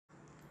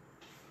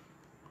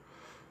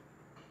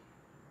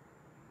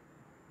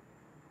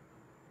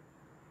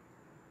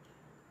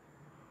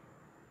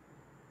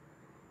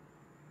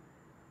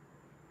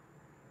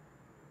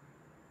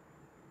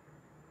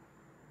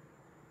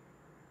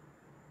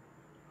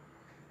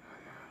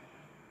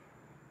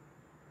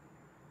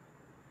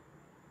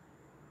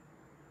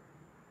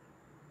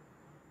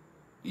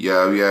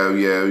Yo, yo,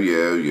 yo,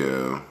 yo,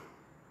 yo.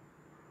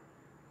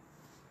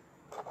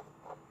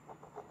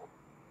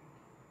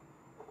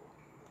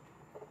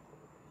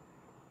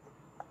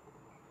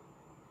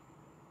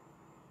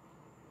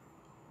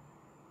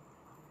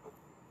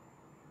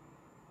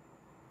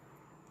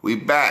 We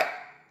back.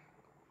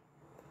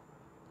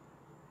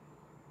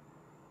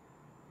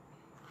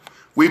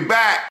 We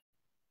back.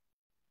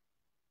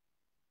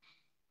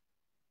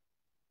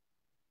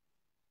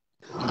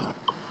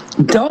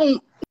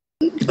 Don't.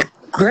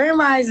 Grand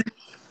Rising.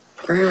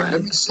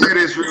 Let me say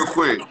this real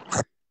quick.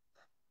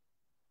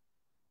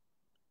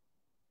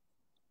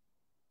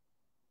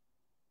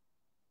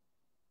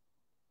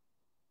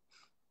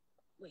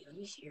 Wait, let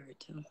me share it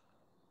too.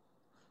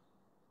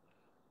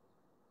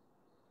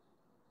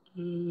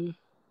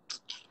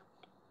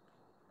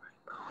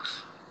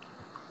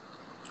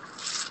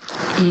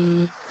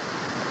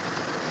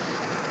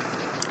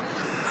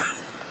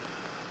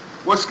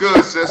 What's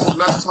good, sis?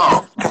 Let's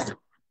talk.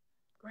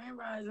 Grand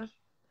Rising.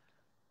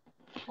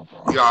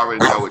 You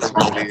already know what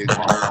time it is,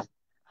 girl.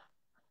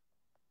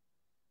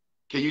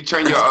 Can you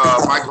turn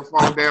your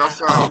microphone down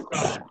some?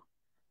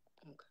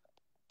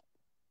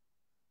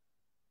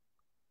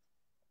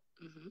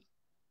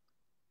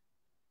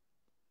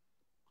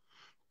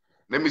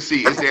 Let me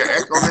see. Is there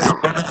echo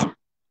now?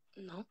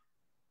 No.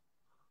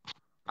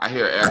 I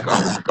hear echo.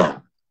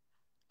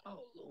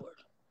 Oh, Lord.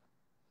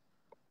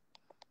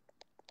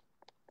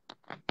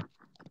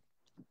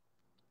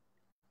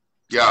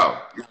 Yo.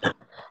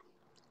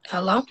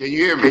 Hello? Can you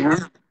hear me?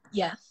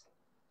 Yes.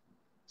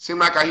 Seem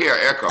like I hear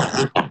echo.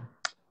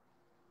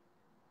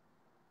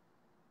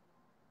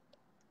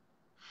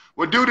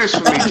 Well, do this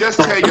for me. Just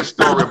tell your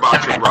story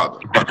about your brother.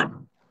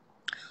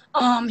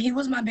 He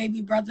was my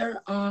baby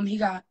brother. He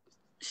got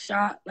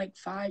shot like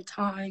 5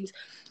 times.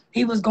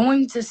 He was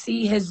going to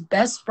see his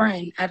best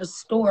friend at a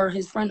store.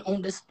 His friend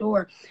owned a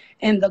store,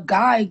 and the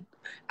guy,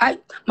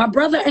 my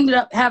brother ended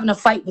up having a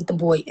fight with the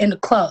boy in the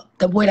club.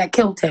 The boy that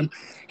killed him,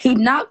 he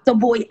knocked the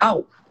boy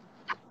out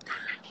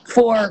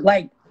for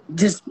like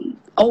just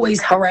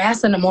always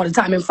harassing him all the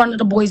time in front of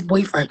the boy's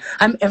boyfriend.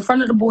 I'm in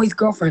front of the boy's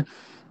girlfriend.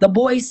 The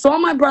boy saw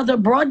my brother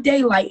broad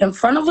daylight in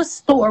front of a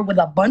store with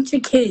a bunch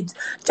of kids,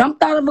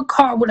 jumped out of a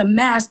car with a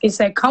mask and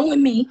said, "Come with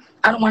me.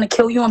 I don't want to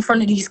kill you in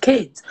front of these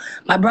kids."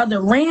 My brother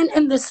ran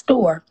in the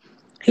store.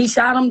 He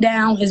shot him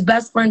down. His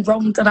best friend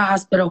drove him to the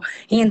hospital.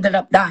 He ended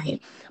up dying.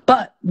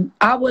 But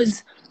I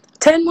was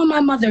 10 when my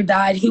mother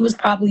died. He was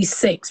probably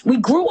 6. We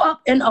grew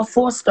up in a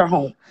foster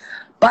home,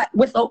 but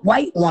with a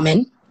white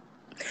woman.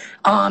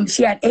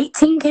 She had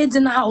 18 kids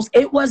in the house.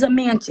 It was a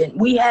mansion.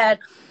 We had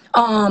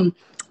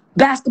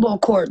basketball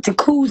court,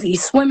 jacuzzi,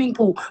 swimming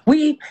pool.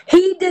 I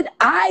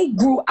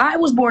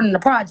was born in the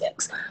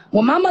projects.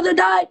 When my mother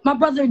died, my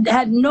brother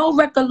had no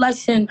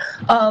recollection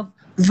of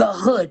the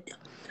hood.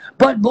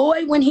 But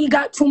boy, when he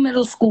got to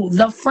middle school,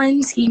 the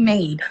friends he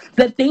made,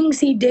 the things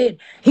he did,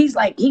 he's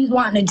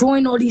wanting to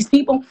join all these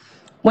people.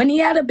 When he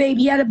had a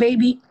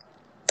baby,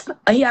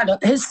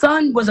 his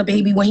son was a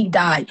baby when he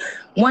died.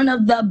 One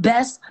of the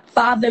best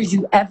fathers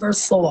you ever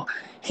saw.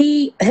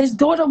 His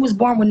daughter was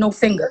born with no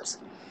fingers.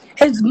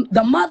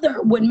 The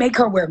mother would make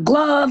her wear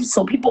gloves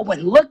so people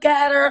wouldn't look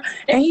at her,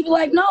 and he'd be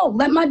like, "No,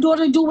 let my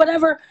daughter do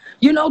whatever.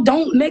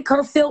 Don't make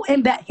her feel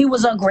in bad." He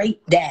was a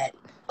great dad.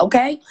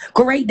 Okay,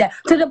 great dad.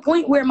 To the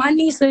point where my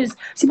niece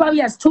she probably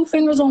has 2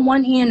 fingers on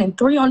one hand and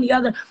 3 on the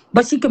other,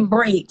 but she can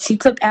braid. She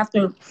took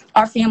after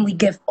our family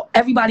gift.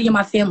 Everybody in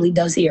my family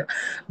does here,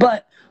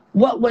 but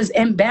what was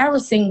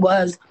embarrassing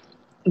was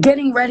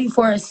getting ready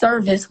for a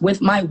service with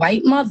my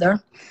white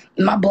mother,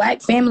 my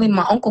black family,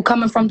 my uncle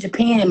coming from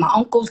Japan, my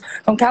uncles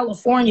from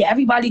California,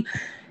 everybody,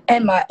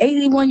 and my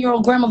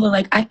 81-year-old grandmother,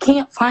 like, "I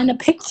can't find a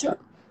picture."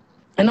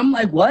 And I'm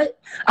like, "What?"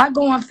 I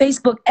go on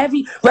Facebook,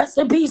 rest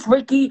in peace,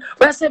 Ricky,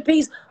 rest in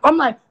peace. I'm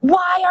like,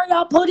 why are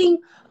y'all putting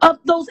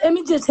up those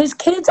images? His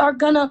kids are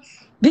gonna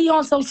be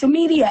on social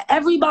media.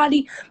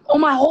 Everybody on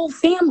my whole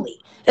family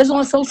is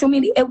on social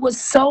media. It was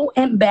so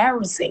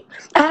embarrassing.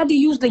 I had to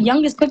use the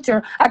youngest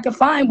picture I could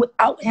find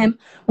without him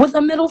with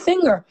a middle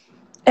finger.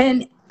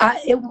 And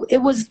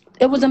it was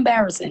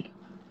embarrassing.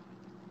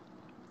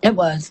 It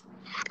was.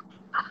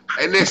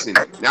 Hey, listen.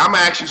 Now I'm gonna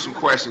ask you some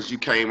questions. You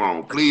came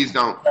on. Please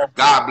don't.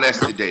 God bless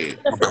the dead.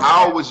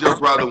 How old was your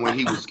brother when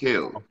he was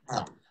killed?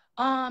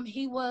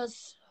 He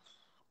was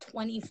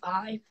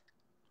 25.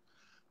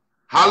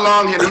 How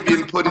long had he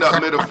been putting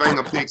up middle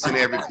finger pics in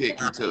every pic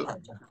he took?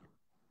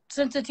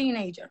 Since a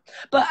teenager.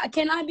 But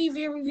can I be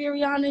very,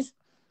 very honest?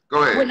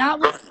 Go ahead. When I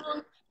was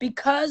young,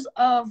 because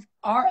of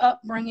our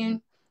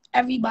upbringing,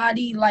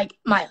 everybody, like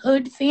my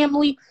hood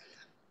family,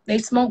 they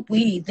smoked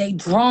weed, they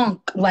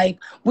drunk.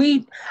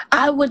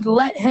 I would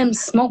let him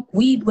smoke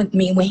weed with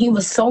me when he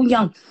was so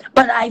young.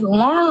 But I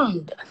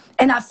learned,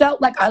 and I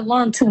felt like I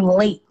learned too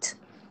late.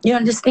 You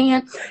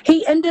understand?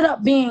 He ended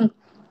up being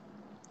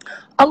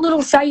a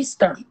little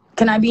shyster.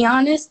 Can I be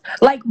honest?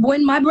 Like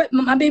when my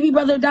baby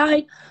brother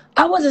died,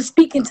 I wasn't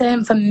speaking to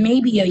him for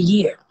maybe a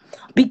year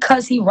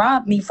because he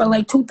robbed me for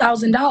like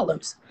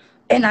 $2,000.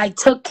 And I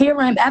took care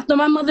of him. After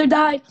my mother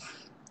died,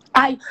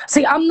 I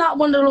see. I'm not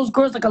one of those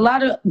girls. Like a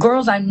lot of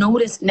girls I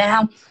notice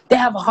now, they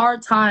have a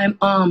hard time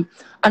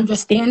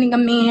understanding a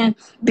man,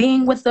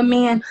 being with a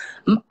man.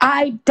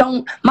 I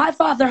don't. My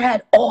father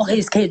had all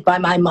his kids by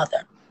my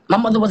mother. My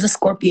mother was a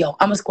Scorpio.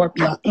 I'm a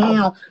Scorpio.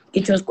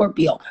 Get you a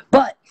Scorpio.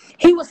 But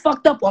he was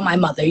fucked up on my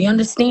mother. You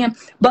understand?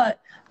 But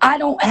I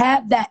don't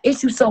have that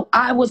issue. So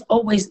I was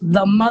always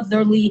the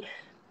motherly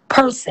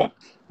person.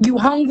 You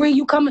hungry?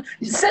 You coming?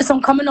 Sis,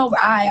 I'm coming over.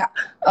 I'm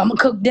gonna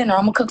cook dinner.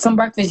 I'm gonna cook some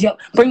breakfast. Yo,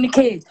 bring the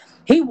kids.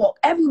 He walked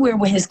everywhere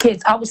with his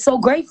kids. I was so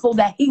grateful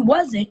that he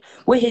wasn't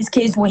with his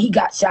kids when he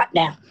got shot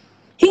down.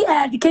 He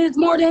had the kids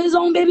more than his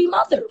own baby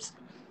mothers.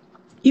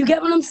 You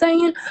get what I'm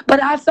saying?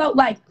 But I felt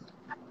like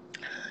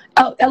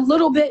a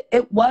little bit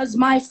it was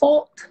my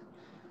fault.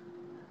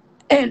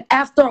 And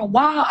after a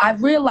while, I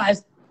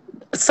realized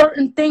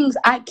certain things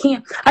I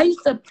can't.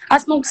 I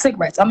smoke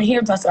cigarettes. I'm a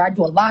hairdresser. I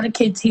do a lot of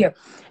kids here.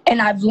 And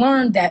I've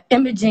learned that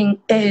imaging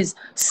is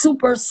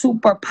super,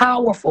 super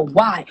powerful.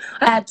 Why?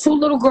 I had two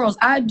little girls.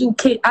 I do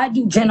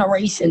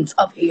generations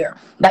of hair.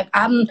 Like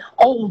I'm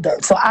older.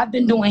 So I've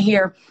been doing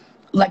hair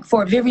like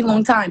for a very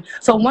long time.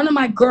 So one of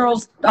my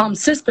girls'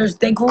 sisters,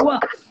 they grew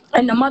up.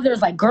 And the mother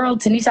is like, girl,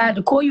 Tanisha, I had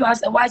to call you. I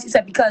said, why? She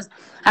said, because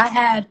I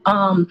had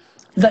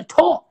the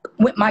talk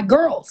with my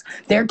girls.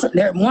 They're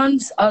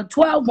one's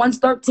 12, one's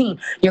 13.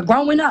 You're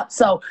growing up,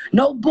 so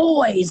no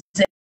boys.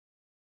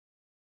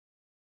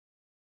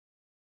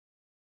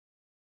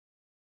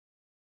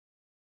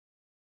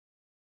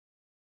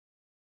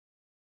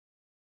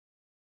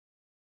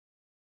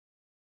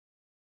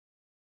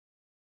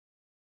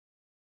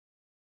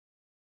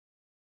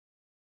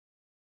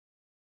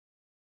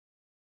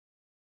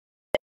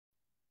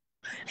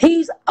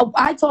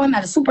 I told him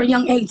at a super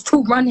young age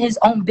to run his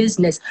own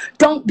business.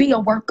 Don't be a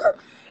worker.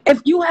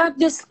 If you have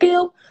this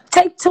skill,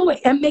 take to it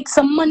and make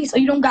some money so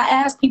you don't got to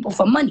ask people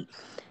for money.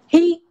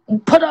 He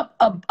put up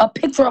a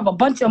picture of a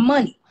bunch of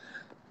money.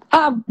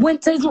 I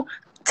went to his room.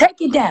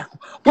 Take it down.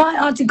 Why,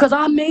 auntie? Because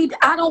I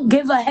don't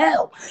give a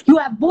hell. You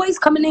have boys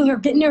coming in here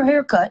getting their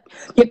hair cut.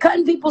 You're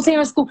cutting people's hair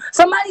in school.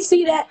 Somebody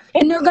see that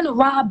and they're going to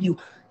rob you.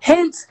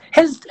 Hence,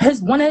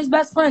 his one of his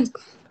best friends,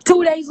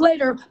 2 days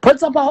later,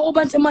 puts up a whole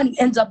bunch of money,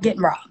 ends up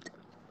getting robbed.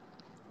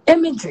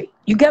 Imagery.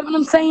 You get what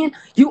I'm saying?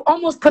 You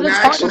almost put Can a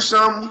I ask you target.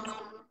 something?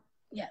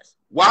 Yes.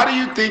 Why do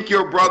you think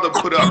your brother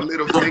put up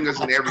middle fingers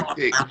in every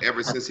pic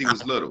ever since he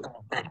was little?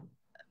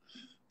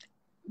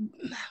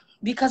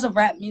 Because of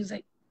rap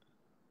music.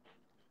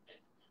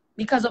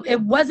 Because of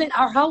it wasn't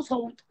our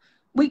household.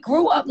 We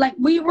grew up like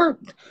we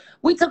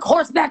took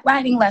horseback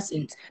riding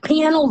lessons,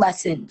 piano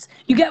lessons.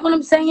 You get what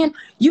I'm saying?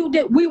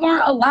 We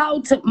weren't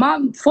allowed to. My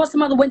foster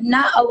mother would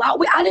not allow.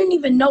 I didn't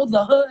even know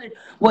the hood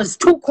was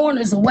 2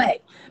 corners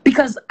away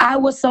because I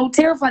was so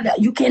terrified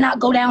that you cannot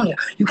go down here.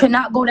 You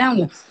cannot go down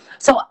here.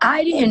 So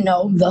I didn't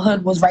know the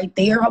hood was right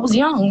there. I was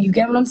young. You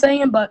get what I'm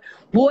saying? But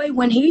boy,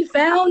 when he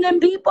found them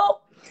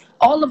people,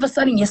 all of a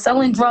sudden you're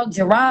selling drugs,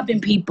 you're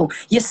robbing people,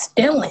 you're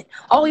stealing.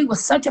 Oh, he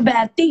was such a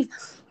bad thief.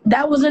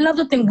 That was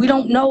another thing. We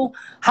don't know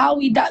how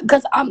he died.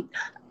 Because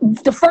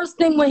the first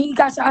thing when he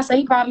got shot, I said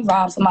he probably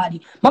robbed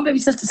somebody. My baby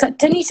sister said,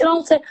 Tanisha,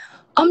 don't say.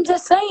 I'm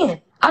just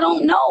saying. I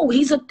don't know.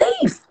 He's a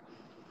thief.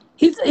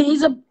 He's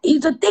a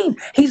thief.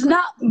 He's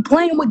not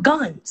playing with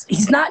guns.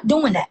 He's not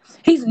doing that.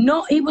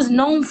 He was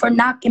known for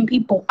knocking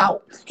people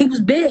out. He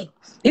was big.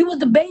 He was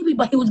the baby,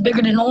 but he was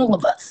bigger than all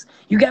of us.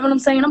 You get what I'm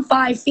saying? I'm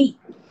 5 feet.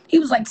 He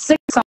was like 6.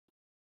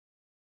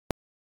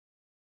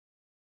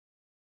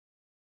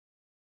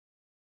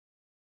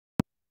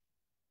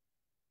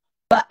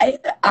 But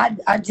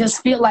I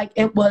just feel like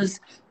it was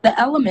the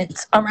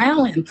elements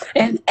around him.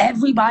 And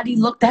everybody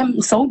looked at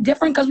him so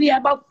different because we had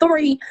about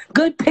 3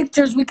 good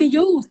pictures we could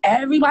use.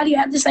 Everybody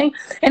had the same.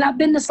 And I've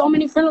been to so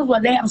many funerals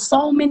where they have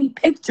so many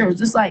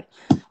pictures. It's like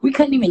we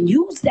couldn't even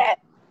use that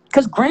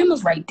because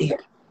grandma's right there.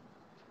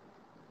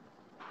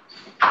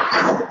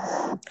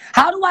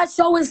 How do I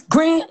show his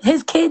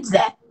kids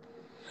that?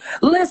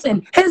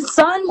 Listen, his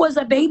son was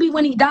a baby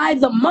when he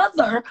died. The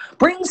mother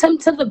brings him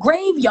to the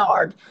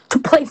graveyard to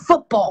play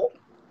football.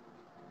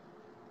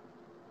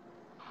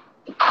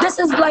 This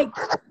is like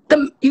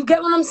you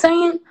get what I'm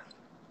saying?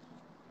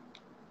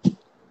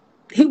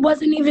 He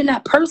wasn't even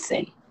that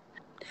person.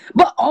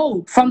 But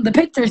from the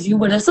pictures you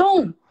would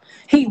assume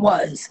he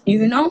was,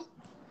 you know?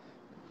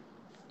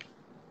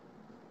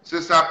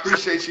 Sister, I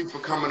appreciate you for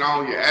coming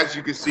on here. As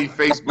you can see,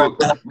 Facebook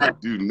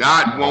do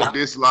not want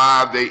this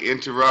live. They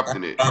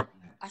interrupting it.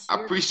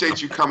 I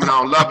appreciate you coming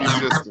on. Love you,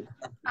 sister.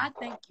 I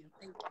thank you.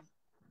 Thank you.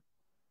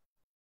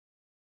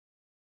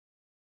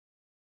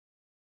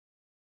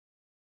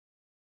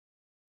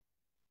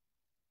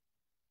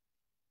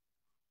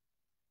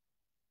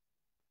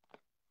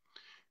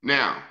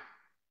 Now,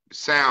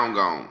 sound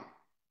gone.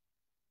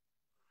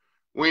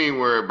 We ain't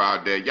worried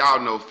about that. Y'all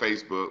know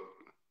Facebook.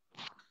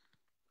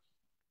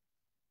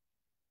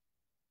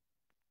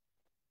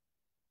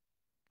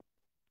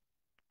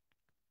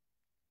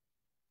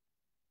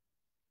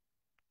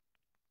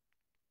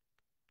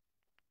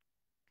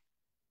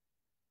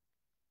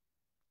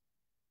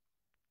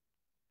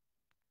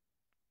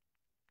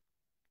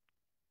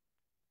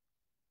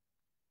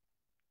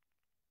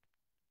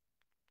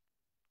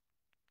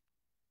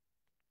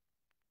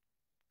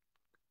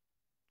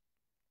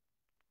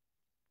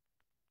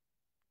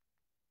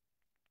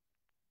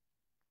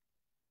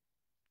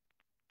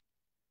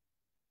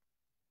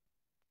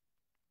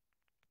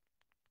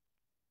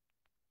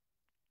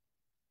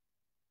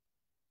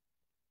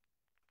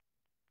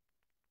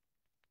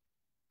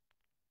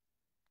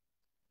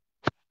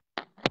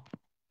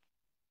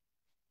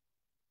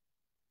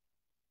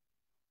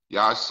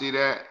 Y'all see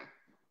that?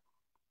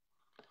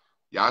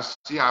 Y'all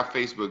see how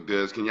Facebook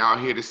does? Can y'all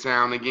hear the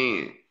sound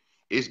again?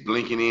 It's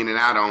blinking in and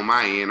out on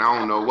my end. I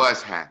don't know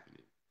what's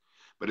happening.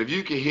 But if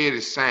you can hear the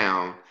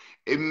sound,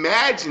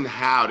 imagine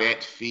how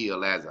that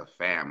feel as a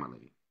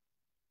family.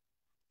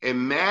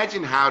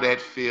 Imagine how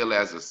that feel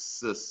as a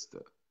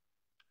sister.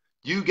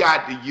 You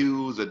got to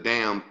use a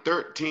damn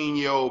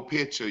 13-year-old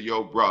picture of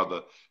your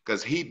brother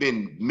because he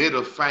been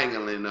middle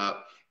fingering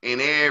up in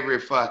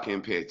every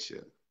fucking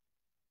picture.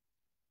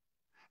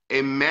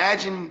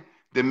 Imagine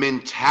the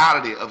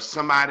mentality of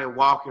somebody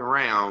walking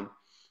around.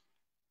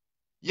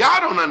 Y'all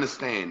don't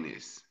understand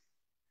this.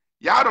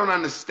 Y'all don't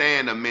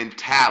understand the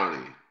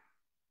mentality.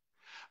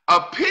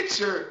 A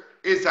picture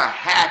is a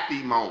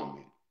happy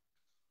moment.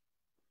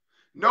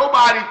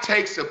 Nobody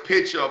takes a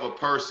picture of a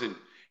person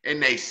in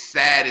their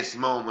saddest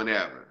moment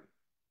ever.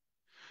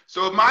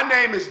 So if my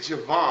name is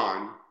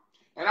Javon,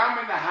 and I'm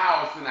in the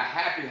house, in a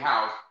happy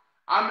house,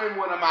 I'm in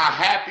one of my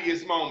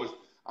happiest moments.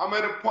 I'm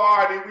at a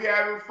party, we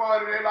having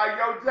fun, and they're like,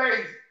 yo,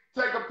 Jace,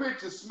 take a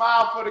picture,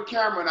 smile for the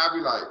camera, and I'll be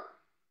like,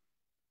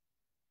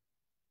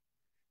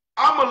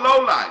 I'm a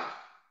lowlife.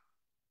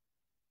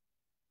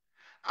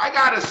 I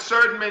got a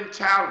certain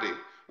mentality.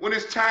 When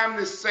it's time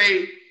to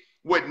say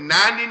what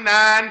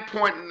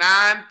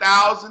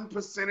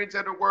 99.9%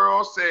 of the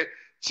world said,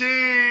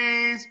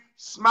 cheese,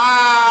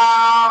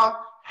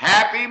 smile,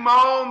 happy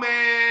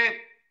moment.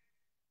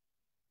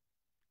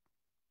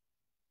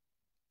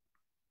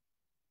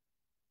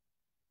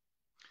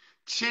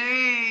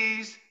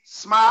 Cheese,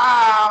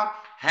 smile,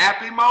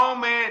 happy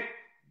moment.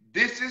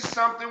 This is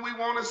something we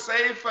want to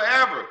save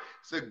forever.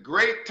 It's a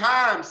great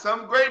time.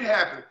 Something great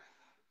happened.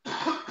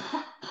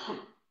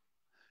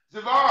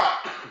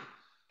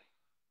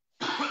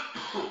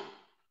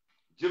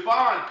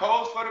 Javon,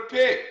 pose for the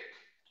pic.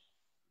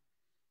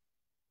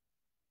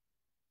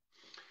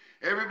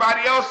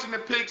 Everybody else in the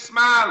pic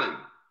smiling.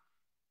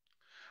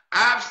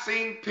 I've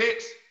seen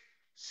pics,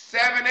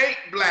 7, 8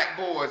 black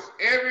boys.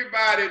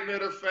 Everybody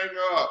middle finger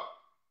up.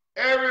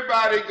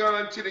 Everybody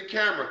going to the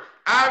camera.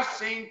 I've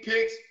seen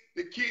pics,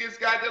 the kids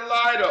got the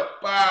light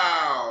up.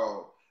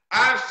 Wow.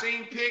 I've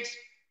seen pics,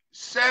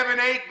 7,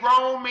 8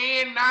 grown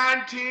men,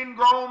 9, 10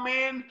 grown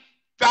men,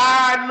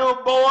 5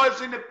 little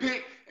boys in the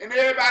pic, and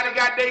everybody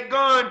got their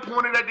gun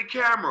pointed at the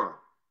camera.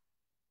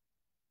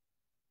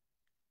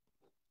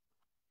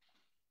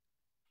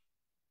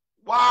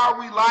 Why are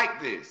we like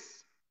this?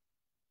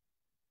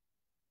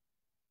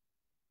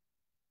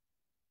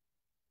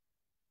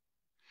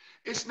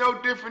 It's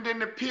no different than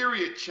the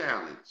period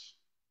challenge.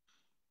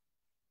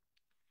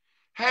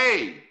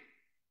 Hey,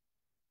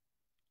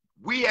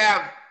 we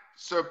have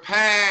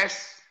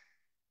surpassed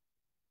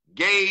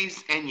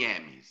gays and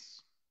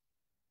yammies.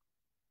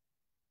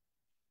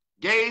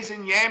 Gays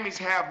and yammies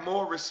have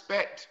more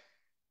respect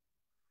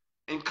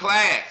and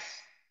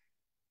class.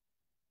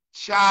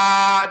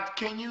 Child,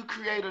 can you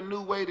create a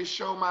new way to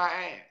show my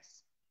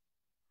ass?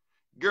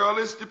 Girl,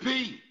 it's the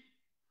P.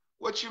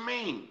 What you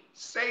mean?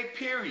 Say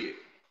period.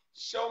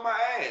 Show my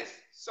ass.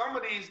 Some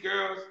of these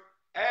girls'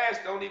 ass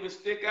don't even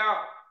stick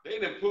out. They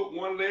done put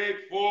one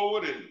leg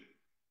forward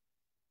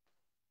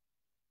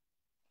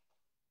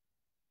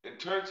and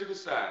turn to the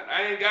side.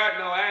 I ain't got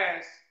no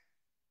ass.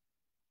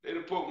 They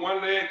done put one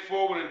leg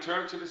forward and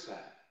turn to the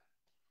side.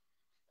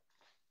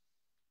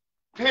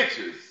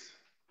 Pictures.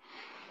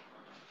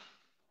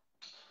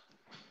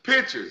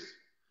 Pictures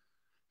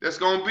that's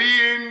gonna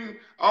be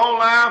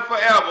online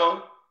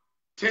forever,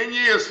 10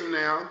 years from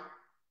now.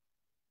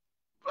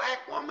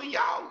 Black woman,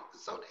 y'all.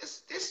 So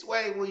this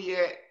way we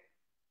at.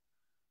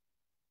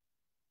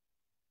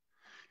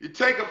 You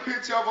take a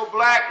picture of a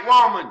black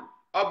woman,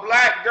 a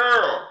black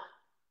girl.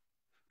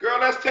 Girl,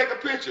 let's take a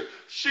picture.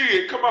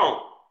 Shit, come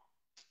on.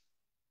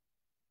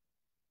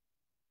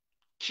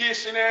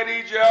 Kissing at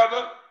each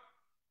other.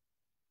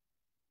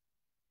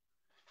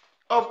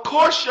 Of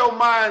course your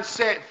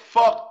mindset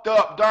fucked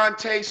up,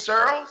 Dante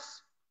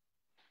Searles.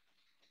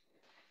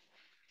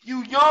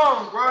 You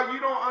young, bro. You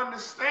don't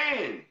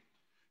understand.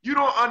 You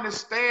don't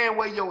understand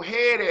where your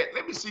head at.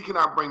 Let me see, can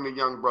I bring the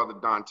young brother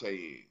Dante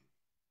in?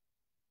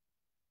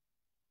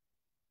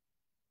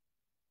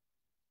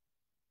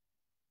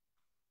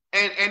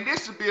 And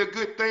this would be a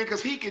good thing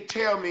because he could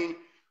tell me,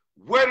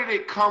 where did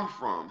it come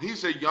from?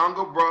 He's a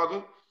younger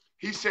brother.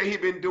 He said he's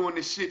been doing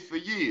this shit for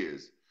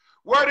years.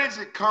 Where does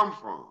it come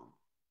from?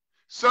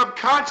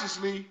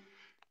 Subconsciously,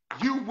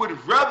 you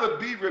would rather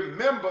be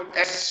remembered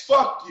as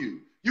fuck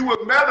you. You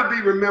would rather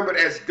be remembered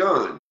as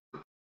gun.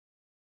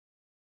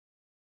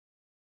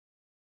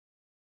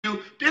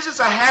 This is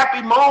a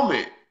happy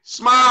moment.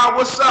 Smile,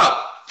 what's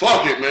up?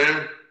 Fuck it,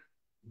 man.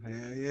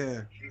 Hell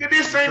yeah.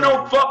 This ain't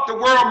no fuck the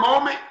world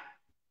moment.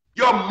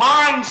 Your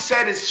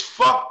mindset is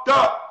fucked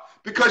up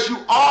because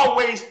you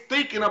always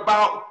thinking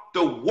about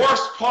the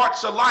worst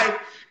parts of life.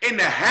 In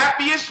the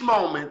happiest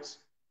moments,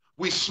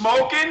 we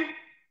smoking,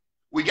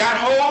 we got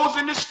hoes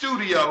in the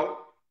studio.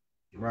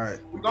 Right.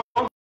 We don't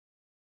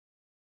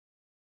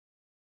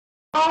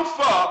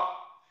fuck.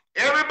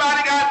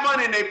 Everybody got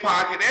money in their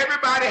pocket.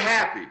 Everybody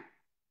happy.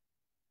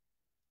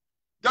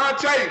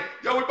 Dante,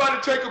 yo, we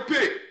about to take a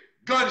pic.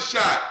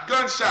 Gunshot,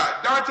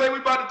 gunshot. Dante, we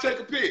about to take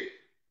a pic.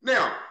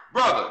 Now,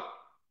 brother,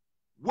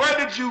 where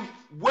did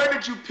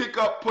you pick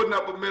up putting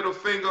up a middle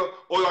finger,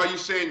 or are you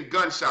saying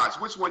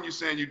gunshots? Which one you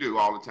saying you do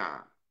all the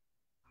time?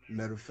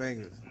 Middle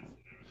fingers.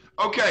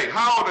 Okay,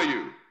 how old are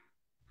you?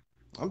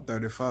 I'm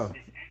 34.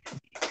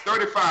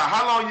 35.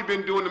 How long you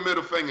been doing the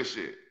middle finger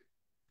shit?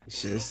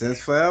 Shit,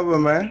 since forever,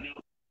 man.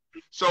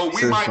 So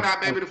we Since might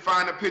not be forever. able to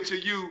find a picture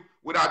of you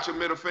without your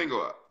middle finger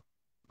up.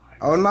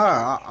 Oh no,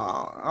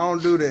 I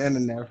don't do the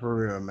internet for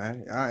real,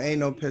 man. I ain't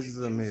no pictures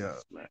of me up,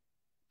 man.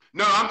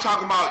 No, I'm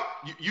talking about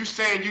you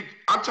saying you.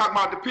 I'm talking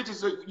about the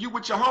pictures of you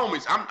with your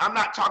homies. I'm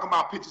not talking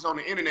about pictures on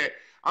the internet.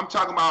 I'm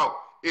talking about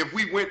if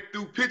we went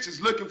through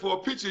pictures looking for a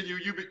picture of you.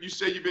 You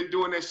say you've been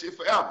doing that shit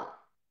forever,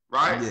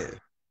 right? Yeah.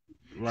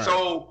 Right.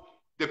 So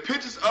the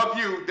pictures of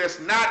you that's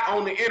not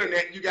on the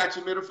internet, you got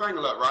your middle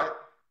finger up, right?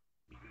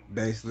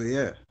 Basically,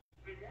 yeah.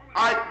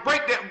 All right,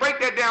 break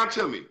that down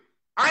to me.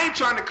 I ain't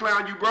trying to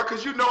clown you, bro,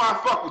 because you know I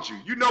fuck with you.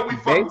 You know we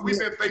fuck. We've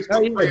been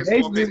Facebook friends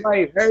for a minute.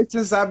 Like, ever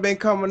since I've been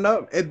coming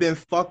up, it been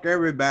fuck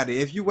everybody.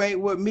 If you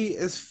ain't with me,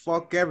 it's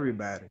fuck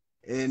everybody.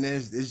 And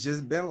it's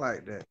just been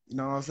like that. You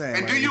know what I'm saying?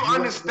 And like, do you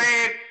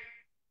understand?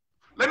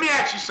 Let me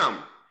ask you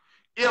something.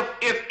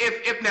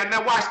 If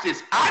now watch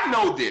this. I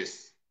know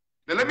this.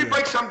 Now let me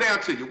break something down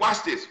to you.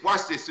 Watch this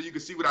so you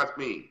can see what I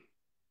mean.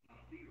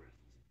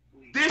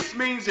 This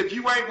means if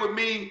you ain't with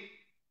me,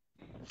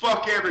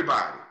 fuck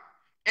everybody.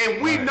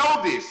 And we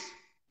know this.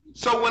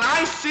 So when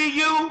I see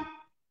you,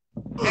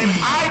 and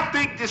I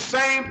think the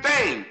same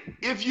thing,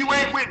 if you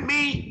ain't with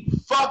me,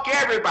 fuck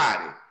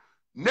everybody.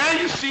 Now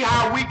you see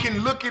how we can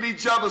look at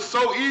each other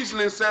so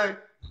easily and say,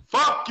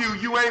 fuck you,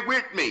 you ain't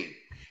with me.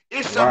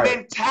 It's a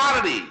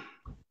mentality.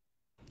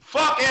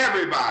 Fuck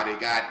everybody,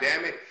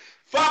 goddammit.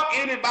 Fuck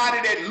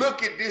anybody that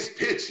look at this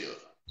picture.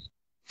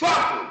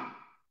 Fuck them.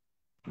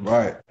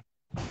 Right.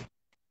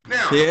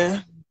 Now.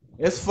 Yeah,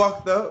 it's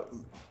fucked up.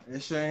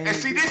 And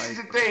see, this is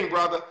the thing,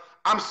 brother.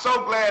 I'm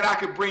so glad I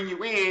could bring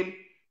you in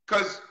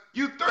because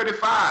you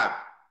 35.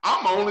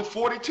 I'm only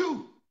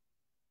 42.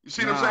 You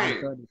see what I'm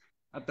saying?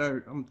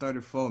 I'm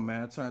 34,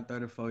 man. I turned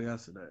 34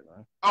 yesterday,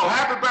 man. Oh,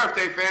 happy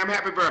birthday, fam.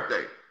 Happy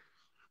birthday.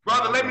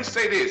 Brother, let me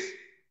say this.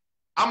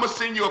 I'm going to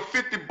send you a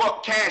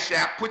 $50 cash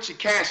app. Put your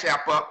cash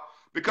app up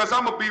because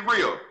I'm going to be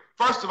real.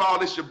 First of all,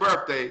 it's your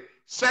birthday.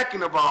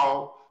 Second of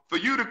all, for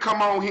you to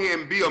come on here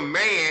and be a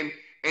man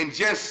and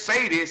just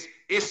say this,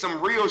 it's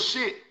some real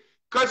shit.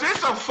 Cause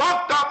it's a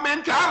fucked up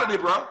mentality,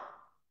 bro.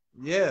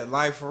 Yeah,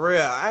 like for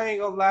real. I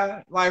ain't gonna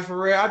lie. Like for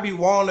real, I be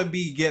wanting to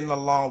be getting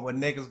along with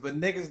niggas, but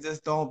niggas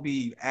just don't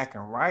be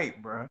acting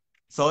right, bro.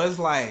 So it's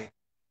like,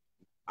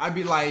 I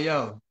be like,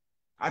 yo,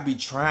 I be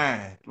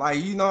trying.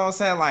 Like, you know what I'm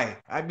saying?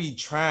 Like, I be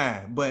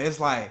trying, but it's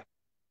like,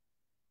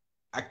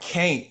 I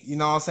can't, you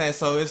know what I'm saying?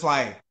 So it's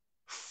like,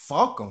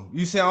 fuck them.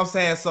 You see what I'm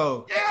saying?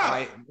 So,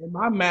 like, in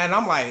my mind,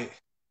 I'm like,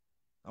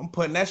 I'm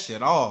putting that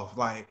shit off.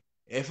 Like,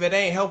 if it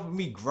ain't helping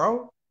me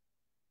grow,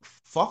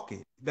 fuck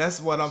it. That's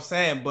what I'm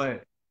saying.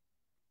 But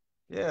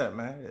yeah,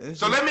 man.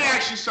 So let me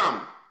ask you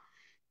something.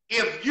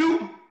 If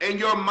you and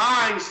your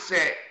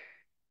mindset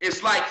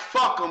is like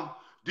fuck them,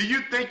 do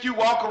you think you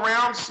walk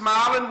around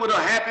smiling with a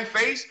happy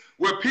face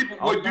where people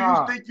do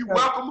you think you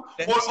welcome?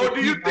 Or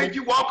do you think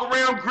you walk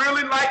around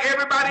grilling like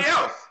everybody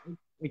else?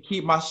 It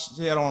keep my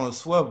shit on a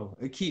swivel.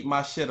 It keep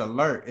my shit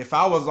alert. If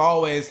I was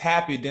always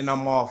happy, then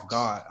I'm off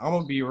guard. I'm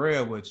gonna be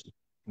real with you.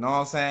 You know what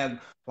I'm saying?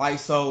 Like,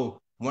 so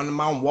when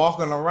I'm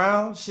walking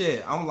around,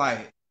 shit, I'm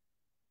like,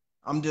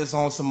 I'm just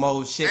on some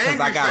old shit because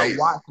I gotta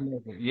watch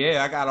niggas.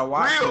 Yeah, I gotta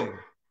watch niggas.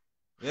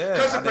 Yeah.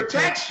 Because it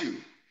protects you.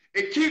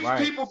 It keeps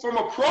people from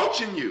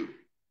approaching you.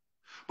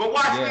 But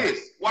watch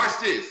this. Watch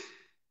this.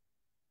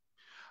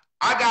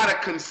 I got a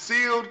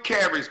concealed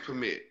carries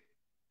permit.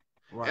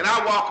 And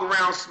I walk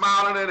around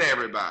smiling at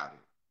everybody.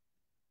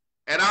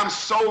 And I'm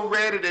so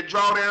ready to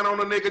draw down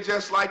on a nigga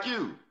just like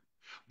you.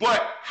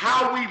 But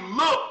how we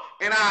look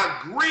and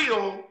our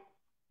grill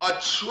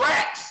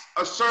attracts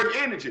a certain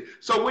energy.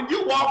 So when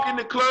you walk in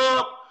the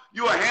club,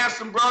 you a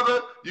handsome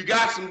brother, you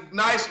got some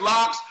nice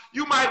locks,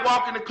 you might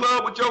walk in the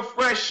club with your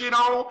fresh shit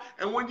on,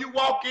 and when you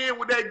walk in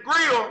with that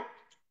grill,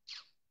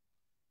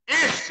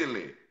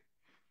 instantly,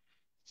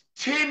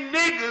 10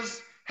 niggas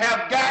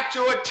have got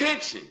your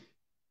attention.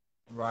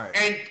 Right.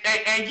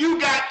 And you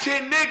got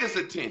 10 niggas'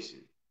 attention.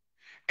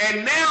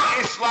 And now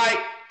it's like,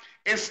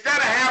 instead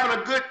of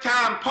having a good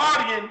time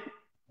partying,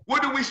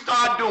 what do we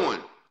start doing?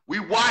 We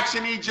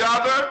watching each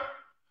other.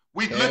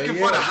 We looking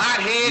for the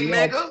hot head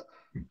nigga.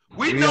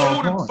 We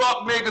know who the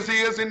fuck niggas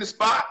is in the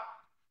spot.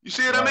 You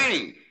see what I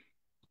mean?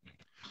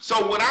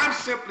 So what I'm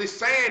simply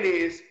saying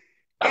is,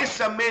 it's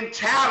a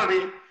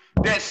mentality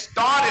that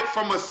started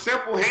from a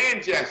simple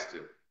hand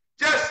gesture.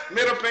 Just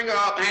middle finger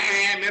up,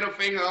 hand, middle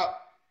finger up.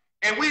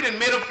 And we done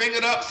middle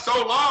fingered up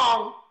so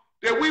long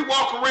that we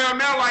walk around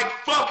now like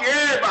fuck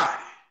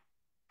everybody.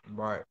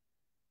 Right.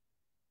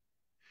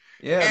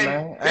 Yeah, and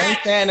man. I ain't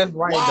saying it's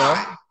right,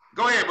 though.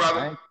 Go ahead,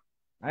 brother.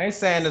 I ain't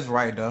saying it's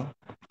right, though.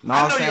 No,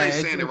 I know you ain't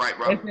saying it right,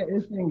 brother.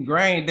 It's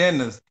ingrained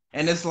in us.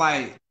 And it's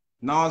like,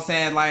 Know what I'm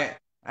saying? Like,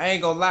 I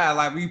ain't gonna lie,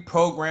 like we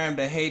programmed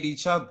to hate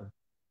each other.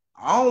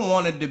 I don't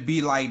want it to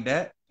be like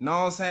that. Know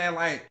what I'm saying?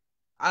 Like,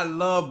 I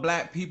love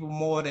black people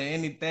more than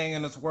anything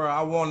in this world.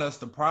 I want us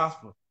to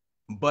prosper.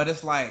 But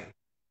it's like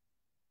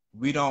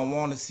we don't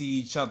want to see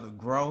each other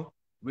grow.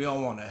 We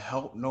don't want to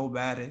help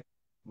nobody.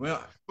 We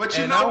don't, But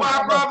you and I know don't why,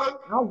 got no, brother?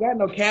 I don't got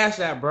no cash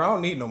app, bro. I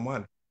don't need no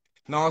money.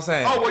 Know what I'm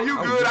saying? Oh, well, you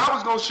I'm good. good. I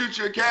was gonna shoot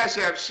you a cash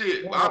app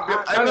shit.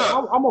 Yeah, Hey,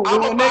 look, I'm a I'm real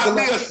gonna buy nigga.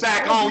 me Like, a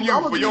sack I'm on you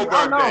gonna for be, your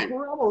I know, birthday.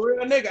 for real, I'm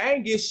a real nigga. I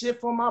ain't get shit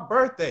for my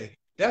birthday.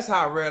 That's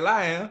how real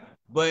I am.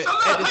 But So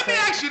at look, the let me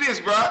same, ask you this,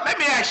 bro. Let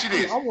me ask you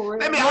this. I'm a Let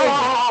real me nigga.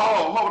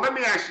 hold. Let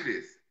me ask you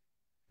this.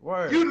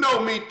 Word. You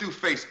know me through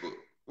Facebook,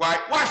 right?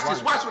 Watch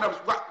this. Right.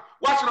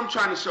 Watch what I'm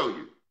trying to show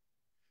you.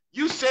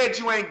 You said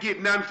you ain't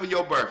get nothing for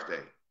your birthday.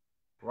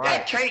 That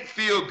Right. can't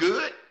feel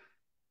good.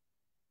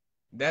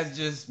 That's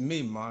just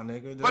me, my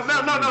nigga. But That's no,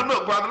 just no, no, me.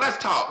 look, brother. Let's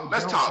talk. It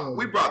Let's don't talk. feel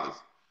We good. brothers,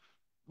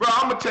 bro.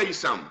 I'm gonna tell you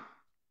something.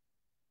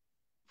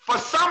 For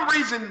some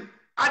reason,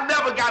 I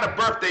never got a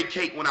birthday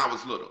cake when I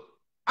was little.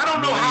 I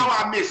don't know Me either.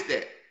 how I missed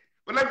that.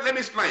 But let me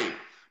explain.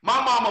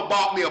 My mama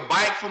bought me a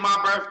bike for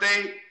my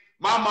birthday.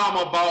 My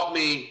mama bought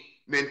me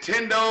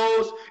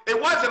Nintendos. It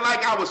wasn't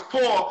like I was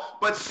poor,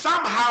 but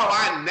somehow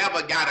I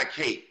never got a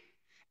cake.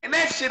 And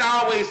that shit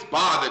always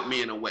bothered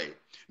me in a way.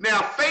 Now,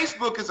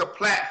 Facebook is a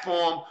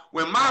platform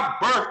when my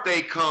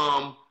birthday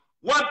come,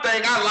 one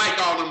thing I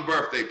like all them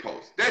birthday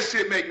posts. That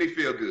shit make me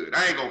feel good.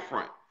 I ain't gonna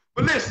front.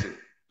 But listen,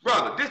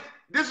 brother,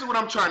 this is what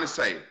I'm trying to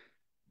say.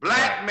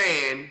 Black Right.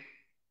 man,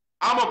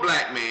 I'm a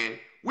black man.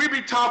 We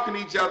be talking to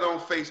each other on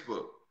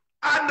Facebook.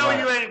 I know Right.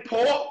 you ain't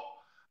poor.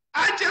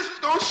 I just was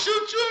gonna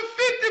shoot you a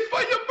 50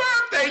 for your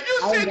birthday. You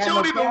I ain't said you got no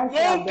don't even cash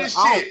out want there. the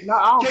shit.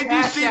 I don't Can you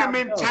cash see the out though.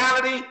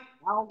 mentality?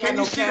 I don't got Can you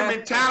no see the cash out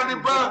mentality,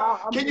 though. But bro?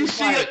 I'm Can you just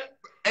see it? like,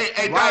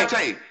 Hey, right.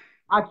 Dante.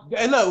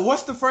 Hey, look,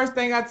 what's the first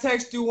thing I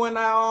text you when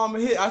I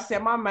hit? I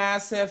said my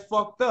mindset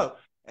fucked up.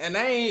 And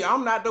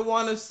I'm not the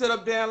one to sit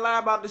up there and lie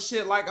about the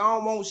shit. Like, I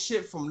don't want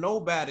shit from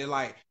nobody.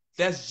 Like,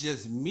 that's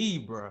just me,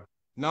 bro.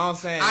 Know what I'm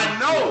saying? I It's just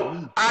know,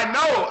 me. I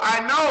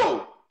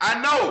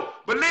know.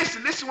 But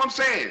listen what I'm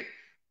saying.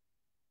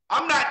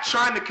 I'm not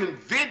trying to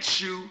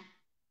convince you.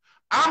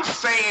 I'm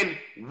saying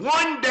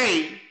one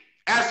day,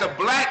 as a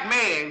black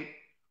man,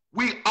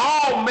 we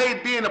all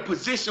may be in a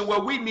position where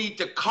we need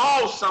to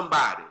call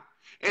somebody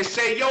and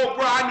say, yo,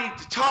 bro, I need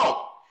to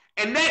talk.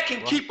 And that can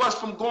Right. keep us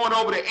from going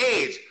over the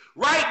edge.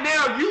 Right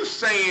now, you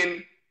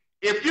saying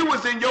if you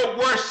was in your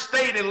worst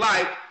state in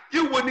life,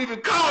 you wouldn't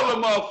even call a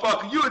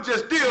motherfucker. You would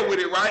just deal with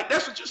it, right?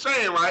 That's what you're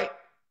saying, right?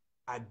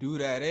 I do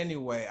that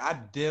anyway. I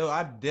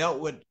dealt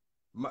with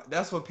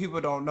that's what people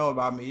don't know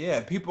about me.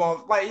 Yeah,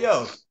 people like,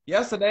 yo,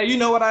 yesterday, you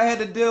know what I had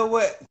to deal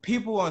with?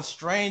 People and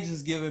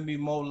strangers giving me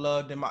more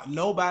love than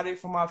nobody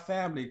from my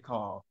family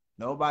called.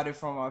 Nobody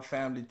from my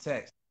family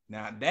text.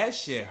 Now that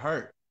shit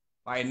hurt.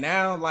 Like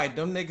now, like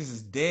them niggas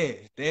is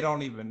dead. They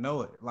don't even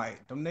know it.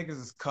 Like them niggas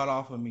is cut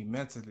off of me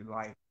mentally.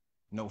 Like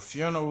no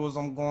funerals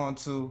I'm going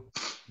to,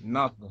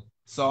 nothing.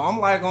 So I'm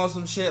like on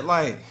some shit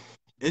like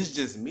it's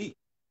just me.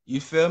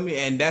 You feel me?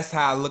 And that's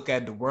how I look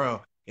at the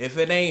world. If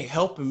it ain't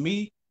helping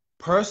me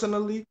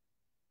personally,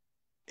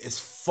 it's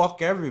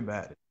fuck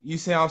everybody. You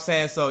see what I'm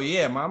saying? So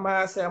yeah, my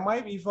mindset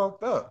might be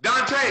fucked up, but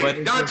Dante,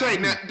 it's just Dante,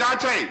 me.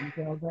 Dante, You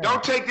see what I'm saying?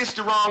 don't take this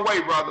the wrong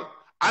way, brother.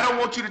 I don't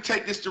want you to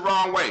take this the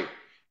wrong way.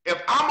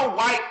 If I'm a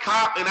white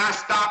cop and I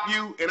stop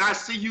you and I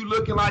see you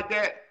looking like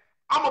that,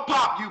 I'm gonna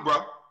pop you, bro.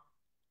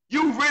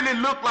 You really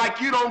look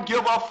like you don't give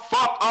a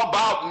fuck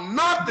about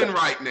nothing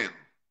right now.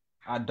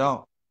 I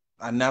don't.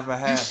 I never You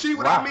have. see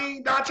what I Why?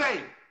 mean,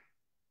 Dante?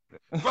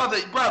 Brother,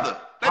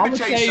 let I'm me gonna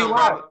tell you tell you something,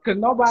 why. brother. Cause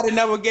nobody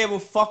never gave a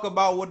fuck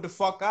about what the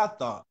fuck I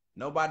thought.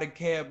 Nobody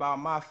cared about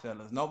my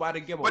feelings. Nobody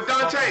give a But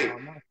fuck Dante,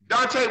 about my feelings.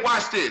 Dante,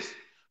 watch this.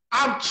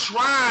 I'm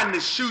trying to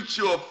shoot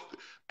you a.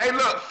 Hey,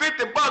 look,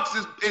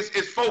 $50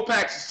 is 4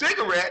 packs of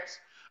cigarettes.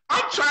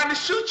 I'm trying to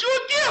shoot you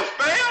a gift,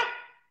 fam.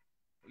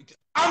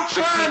 I'm I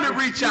trying to can't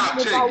reach out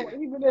to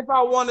you. even if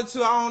I wanted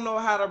to, I don't know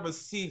how to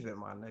receive it,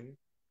 my nigga.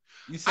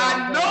 You see what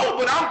I'm I saying? know,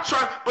 but I'm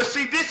trying. But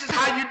see, this is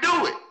how you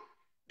do it.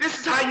 This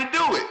is how you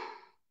do it.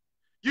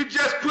 You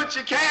just put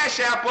your cash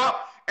app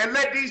up and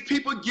let these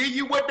people give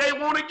you what they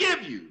want to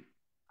give you.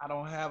 I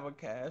don't have a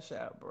cash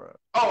app, bro.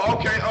 Oh,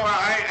 okay. Oh,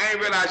 I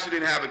ain't realized you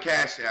didn't have a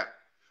cash app.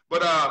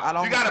 But I you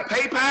don't got a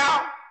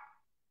PayPal?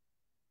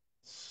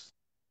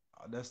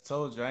 I just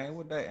told you I ain't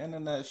with that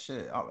internet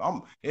shit.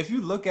 If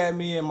you look at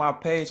me in my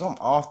page, I'm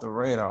off the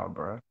radar,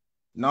 bro.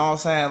 Know what I'm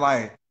saying?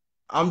 Like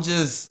I'm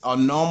just a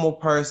normal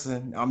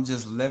person. I'm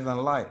just living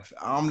life.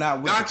 I'm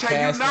not with the Dante, you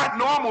cash app. not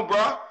normal,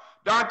 bro.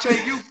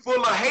 Dante, you full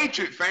of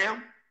hatred,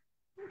 fam.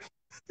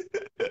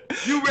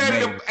 You ready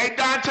to? Maybe. Hey,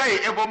 Dante,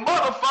 if a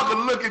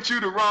motherfucker look at you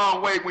the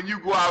wrong way when you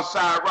go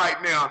outside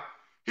right now,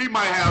 he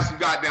might have some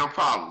goddamn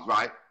problems,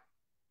 right?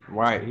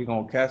 Right, he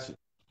gonna catch it.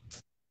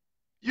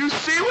 You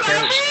see what I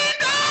Okay. mean,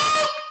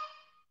 dog?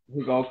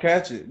 He gonna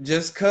catch it.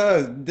 Just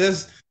cause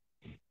this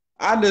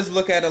I just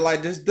look at it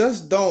like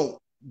this don't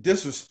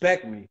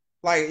disrespect me.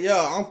 Like, yo,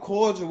 I'm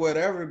cordial with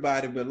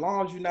everybody, but as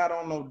long as you're not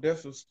on no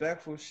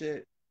disrespectful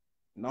shit,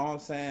 Know what I'm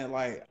saying?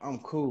 Like, I'm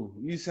cool.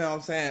 You see what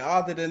I'm saying?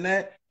 Other than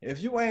that,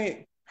 if you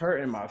ain't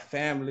hurting my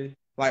family,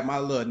 like my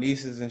little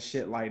nieces and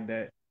shit like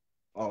that,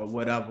 or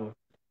whatever,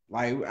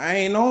 like I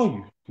ain't on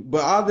you.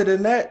 But other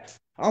than that,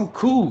 I'm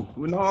cool.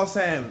 You know what I'm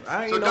saying?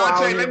 I So ain't no out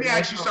Dante, here let me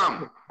like ask you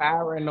something.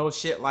 power and no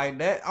shit like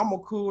that. I'm a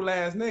cool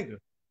ass nigga.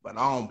 But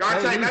I don't play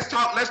Dante, either.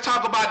 let's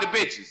talk about the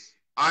bitches.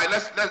 All right,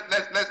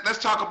 let's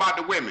talk about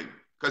the women.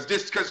 Cause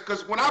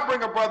when I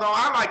bring a brother on,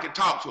 I like to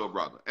talk to a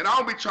brother. And I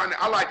don't be trying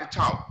to I like to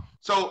talk.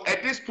 So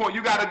at this point,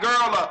 you got a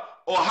girl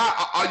or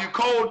how are you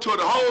cold to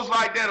the hoes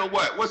like that or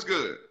what? What's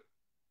good?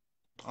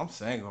 I'm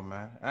single,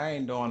 man. I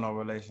ain't doing no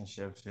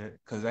relationship shit.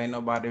 Cause ain't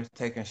nobody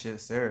taking shit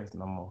serious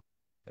no more.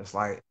 It's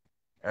like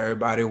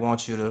everybody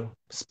wants you to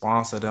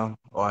sponsor them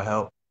or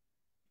help.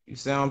 You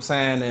see what I'm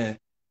saying? And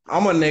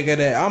I'm a nigga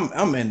that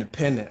I'm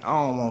independent. I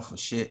don't want for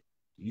shit.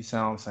 You see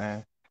what I'm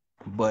saying?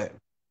 But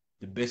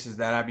the bitches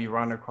that I be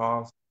running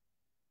across,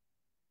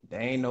 they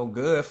ain't no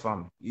good for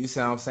me. You see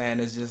what I'm saying?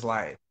 It's just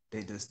like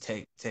they just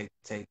take.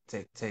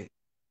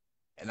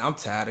 And I'm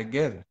tired of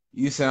giving.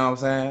 You see what I'm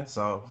saying?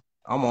 So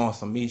I'm on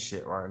some me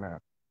shit right now.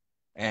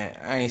 And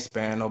I ain't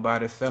sparing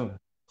nobody feeling.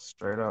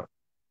 Straight up.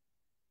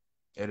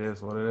 It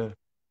is what it is.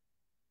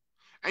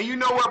 And you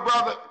know what,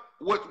 brother?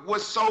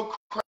 What's so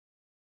crazy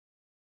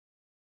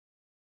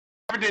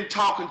than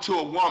talking to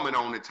a woman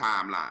on the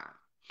timeline?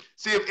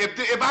 See,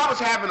 if I was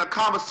having a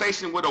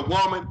conversation with a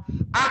woman,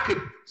 I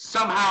could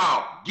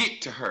somehow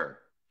get to her.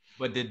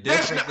 But the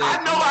difference is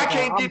I know I'm I not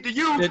can't gonna get to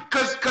you bro,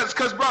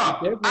 the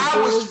difference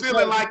I was is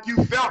feeling like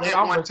you felt that at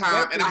I'm one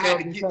time and I respectful had though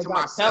to get because to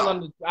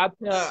myself. I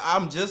tell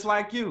I'm just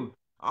like you.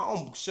 I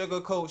don't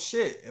sugarcoat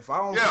shit. If I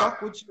don't Yeah.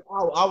 fuck with you,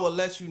 I will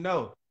let you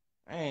know.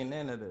 I ain't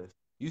into this.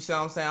 You see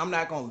what I'm saying? I'm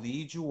not gonna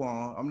lead you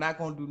on. I'm not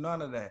gonna do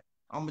none of that.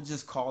 I'm gonna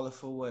just call it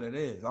for what it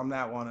is. I'm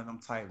not one of them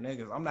type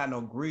niggas. I'm not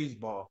no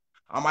greaseball.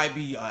 I might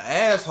be an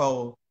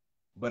asshole,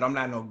 but I'm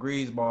not no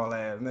greaseball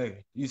ass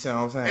nigga. You see what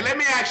I'm And saying? let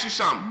me ask you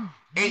something.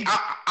 And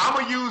I'm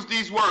going to use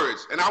these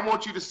words, and I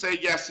want you to say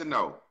yes or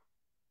no.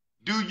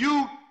 Do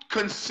you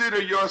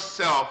consider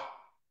yourself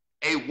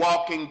a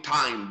walking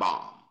time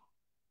bomb?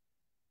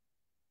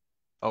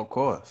 Of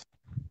course.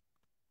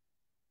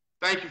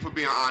 Thank you for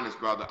being honest,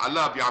 brother. I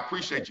love you. I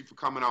appreciate you for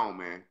coming on,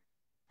 man.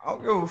 I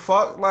don't give a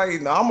fuck.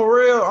 Like I'm a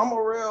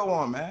real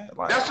one, man.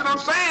 Like That's what I'm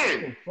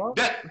saying. fuck.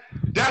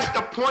 That's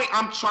the point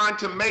I'm trying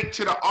to make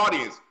to the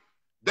audience.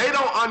 They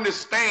don't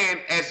understand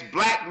as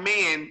black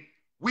men,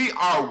 we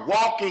are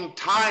walking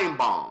time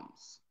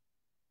bombs.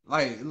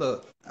 Like,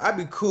 look, I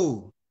be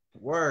cool.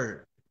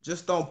 Word.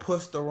 Just don't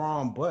push the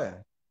wrong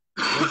button.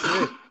 That's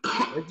it.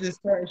 It's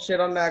just certain shit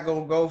I'm not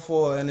gonna go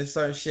for, and it's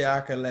certain shit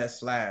I can let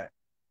slide.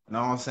 You know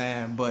what I'm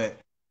saying? But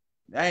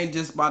I ain't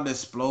just about to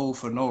explode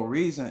for no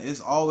reason.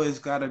 It's always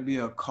gotta be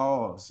a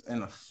cause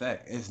and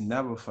effect. It's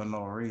never for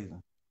no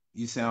reason.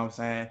 You see what I'm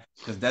saying?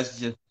 Because that's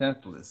just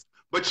senseless.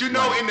 But you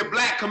know, Like, in the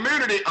black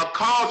community, a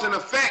cause and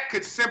effect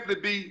could simply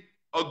be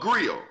a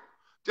grill,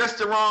 just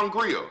the wrong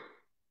grill.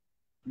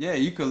 yeah,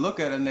 you could look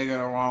at a nigga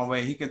the wrong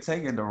way. He could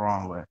take it the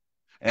wrong way.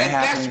 It And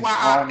that's happens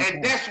all the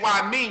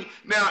time. me.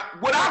 Now,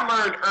 what I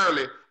learned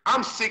early,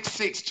 I'm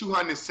 6'6",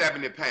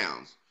 270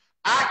 pounds.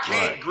 I Right,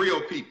 can't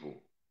grill people.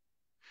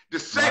 The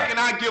right. second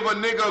I give a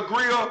nigga a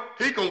grill,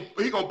 he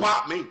gonna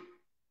pop me.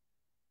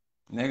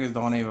 Niggas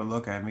don't even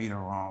look at me the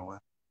wrong way.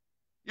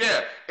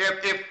 Yeah,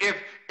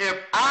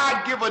 if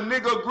I give a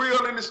nigga a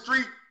grill in the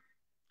street,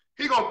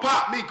 he gonna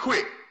pop me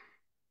quick.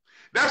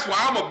 That's why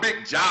I'm a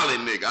big jolly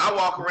nigga. I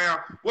walk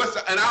around, what's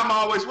up, and I'm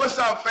always, what's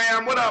up,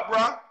 fam? What up,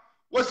 bro?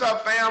 What's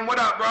up, fam? What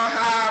up, bro?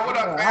 Hi, what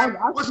up, Yeah, fam? I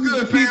What's speak to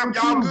good, fam? people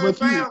Y'all too, good,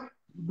 fam?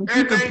 but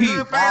you Everything compete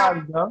good, fam?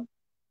 vibes though.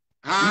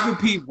 You Huh?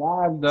 compete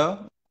vibes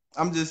though.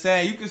 I'm just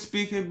saying you can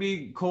speak and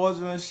be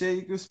cordial and shit.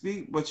 You can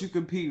speak, but you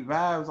compete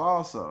vibes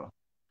also.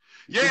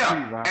 You Yeah,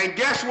 compete vibes. and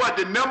guess what?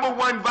 The number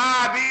one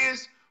vibe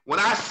is when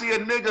I see a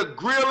nigga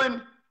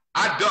grilling,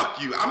 I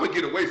duck you. I'm gonna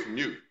get away from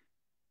you.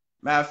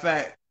 Matter of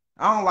fact,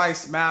 I don't like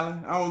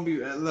smiling. I don't be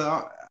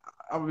look.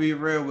 I'm gonna be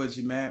real with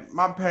you, man.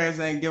 My parents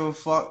ain't give a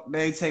fuck.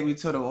 They take me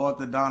to the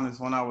orthodontist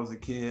when I was a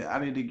kid.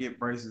 I need to get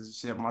braces and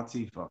shit. My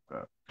teeth fucked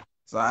up.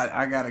 So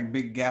I got a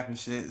big gap and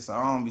shit. So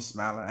I don't be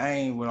smiling. I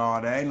ain't with all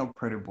that. Ain't no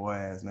pretty boy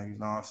ass niggas, you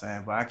know what I'm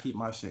saying? But I keep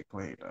my shit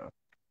clean though.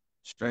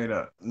 Straight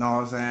up. You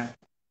know what I'm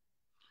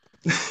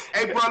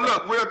Hey, saying? bro,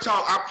 look, real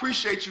talk. I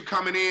appreciate you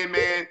coming in,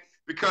 man,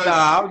 because,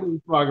 Nah, I'm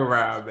just fucking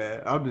around,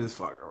 man. I'm just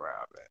fucking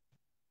around, man.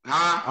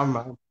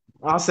 huh?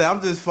 I'll say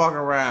I'm just fucking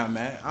around,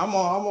 man. I'm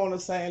on the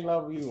same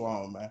level you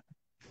on, man.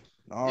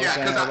 Know what I'm Yeah,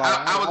 because saying?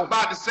 Like I was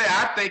about to say,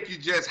 I think you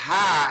just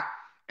high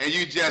and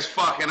you just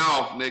fucking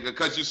off, nigga,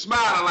 because you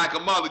smiling like a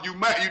mother. You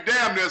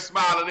damn near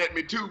smiling at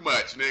me too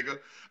much, nigga.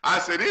 I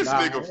said, this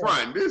nah, nigga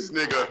front. This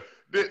nigga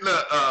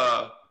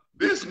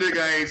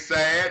ain't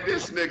sad.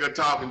 This nigga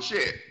talking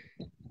shit.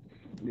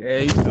 yeah,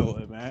 you know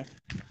it, man.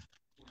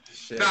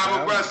 Shit, Nah,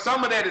 but bro, man.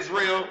 some of that is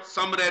real.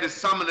 Some of that is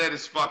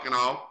fucking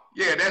off.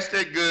 Yeah, that's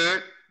that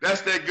good.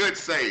 That's that good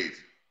sage.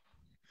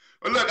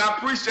 But look, I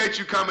appreciate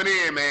you coming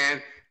in,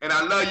 man. And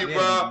I love you, Yeah,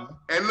 bro. man.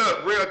 And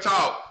look, real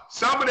talk.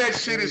 Some of that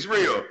shit is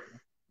real.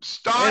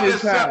 Start to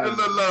accept a Anytime.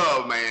 little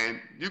love,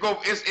 man. You go.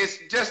 It's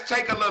just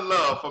take a little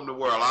love from the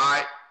world. All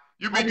right.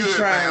 You be I be good,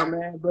 trying, fam.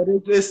 man, but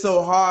it's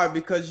so hard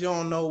because you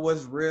don't know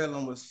what's real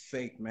and what's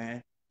fake,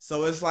 man.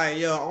 So it's like,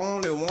 yo, I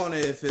only want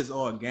it if it's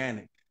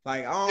organic.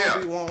 Like I don't Yeah.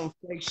 be wanting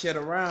fake shit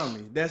around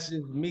me. That's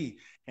just me.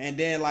 And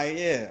then like,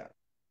 yeah,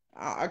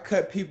 I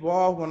cut people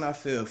off when I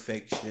feel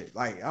fake shit.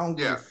 Like I don't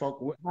give a Yeah. fuck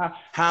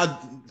how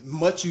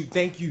much you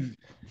think you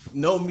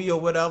know me or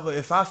whatever.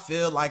 If I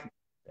feel like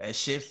that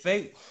shit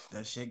fake,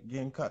 that shit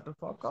getting cut the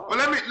fuck Well,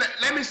 off.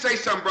 let me say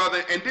something,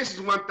 brother. And this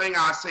is one thing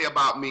I say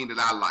about me that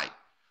I like.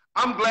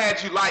 I'm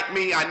glad you like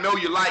me. I know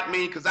you like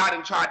me because I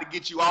done tried to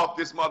get you off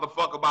this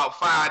motherfucker about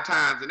 5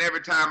 times. And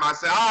every time I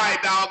say, all right,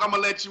 dog, I'm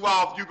going to let you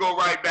off, you go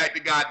right back to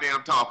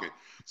goddamn talking.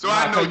 So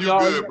I Nah, know cause you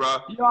good, bro.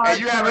 you And always,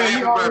 you have for a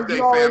real, happy birthday,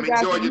 fam.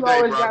 Enjoy your you day,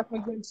 always bro. got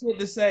some good shit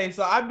to say.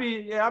 So I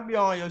be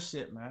on your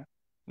shit, man.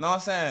 Know what I'm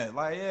saying?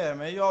 Like, yeah,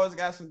 man, you always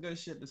got some good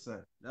shit to say.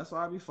 That's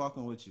why I be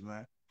fucking with you,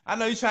 man. I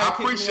know you trying I to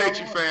kick me appreciate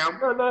you, off. fam.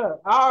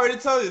 Look, I already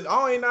told you, I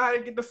don't even know how to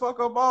get the fuck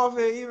up off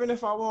here, even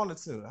if I wanted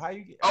to. Oh, How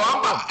you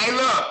want hey,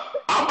 look.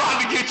 I'm about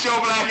to get your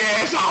black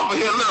ass off of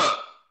here.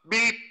 Look.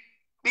 Beep,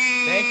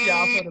 Thank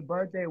y'all for beep. the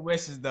birthday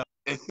wishes, though.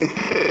 It's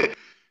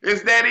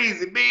that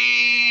easy.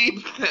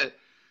 Beep.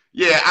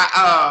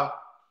 Yeah,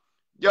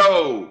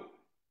 yo,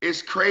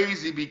 it's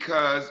crazy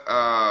because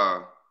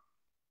I'm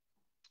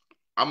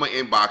gonna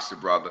inbox the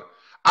brother.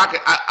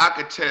 I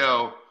could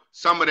tell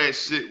some of that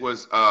shit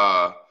was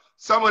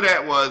some of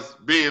that was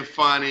being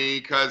funny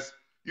because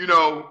you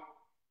know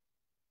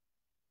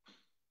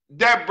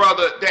that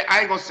brother that I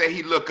ain't gonna say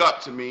he look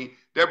up to me.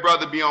 That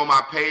brother be on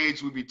my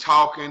page, we be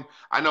talking.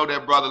 I know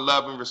that brother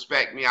love and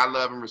respect me. I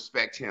love and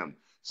respect him.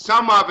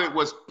 Some of it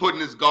was putting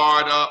his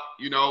guard up,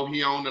 you know,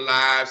 he on the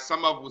live.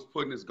 Some of it was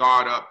putting his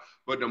guard up.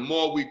 But the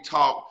more we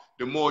talk,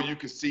 the more you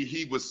can see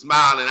he was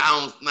smiling. I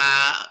don't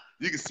smile.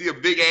 You can see a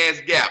big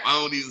ass gap.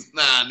 I don't even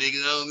smile,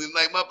 nigga. I don't even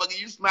like motherfucker,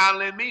 you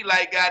smiling at me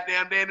like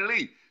goddamn Danny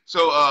Lee.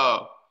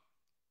 So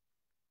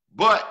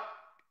but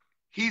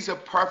he's a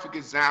perfect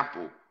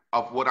example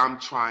of what I'm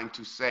trying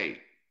to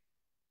say.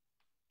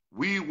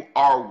 We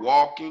are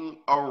walking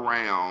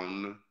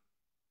around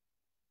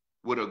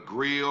with a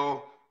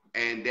grill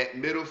and that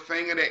middle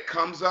finger that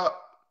comes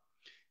up.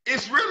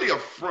 It's really a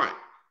front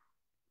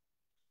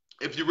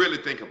if you really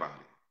think about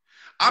it.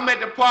 I'm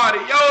at the party.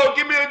 Yo,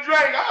 give me a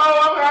drink.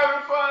 Oh, I'm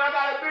having fun. I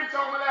got a bitch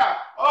on me now.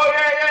 Oh,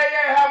 yeah,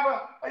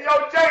 yeah, yeah.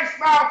 Yo, Jay,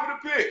 smile for the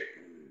pic.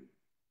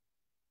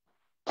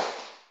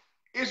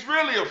 It's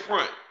really a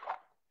front.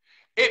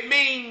 It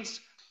means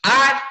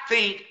I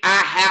think I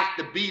have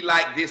to be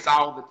like this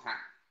all the time.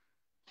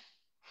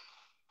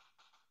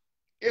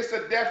 It's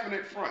a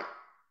definite front.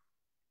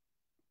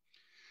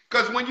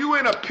 Because when you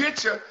in a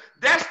picture,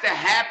 that's the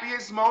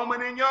happiest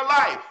moment in your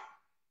life.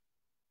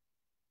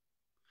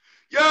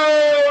 Yo,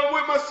 I'm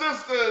with my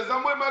sisters.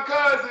 I'm with my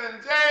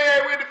cousins.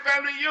 Hey, we're the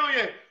family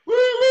union. Woo,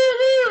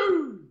 woo,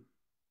 woo.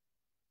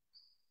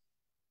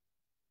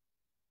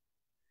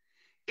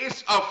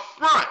 It's a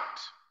front.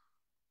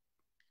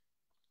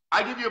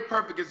 I give you a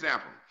perfect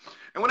example.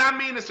 And when I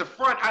mean it's a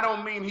front, I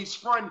don't mean he's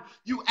fronting.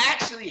 You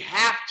actually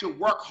have to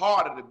work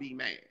harder to be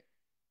mad.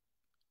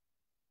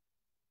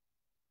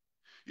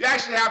 You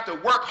actually have to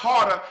work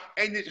harder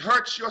and it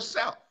hurts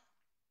yourself.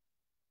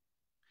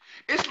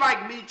 It's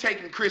like me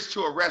taking Chris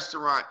to a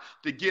restaurant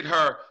to get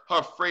her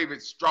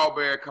favorite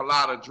strawberry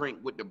colada drink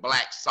with the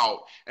black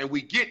salt. And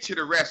we get to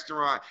the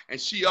restaurant and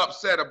she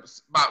upset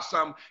about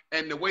something.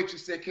 And the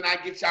waitress said, can I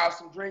get y'all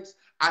some drinks?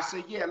 I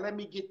said, yeah, let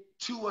me get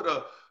 2 of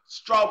the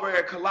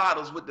strawberry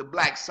coladas with the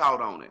black salt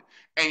on it.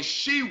 And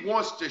she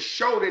wants to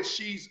show that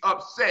she's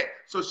upset.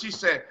 So she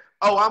said,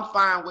 oh, I'm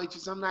fine,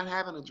 waitress. I'm not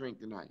having a drink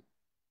tonight.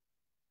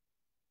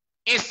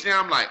 Instantly,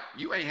 I'm like,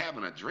 you ain't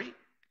having a drink?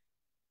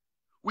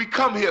 We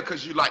come here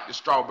because you like the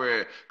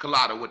strawberry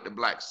colada with the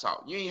black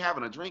salt. You ain't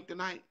having a drink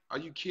tonight? Are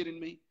you kidding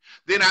me?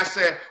 Then I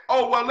said,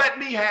 oh, well,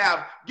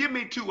 give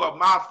me 2 of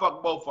them. I'll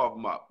fuck both of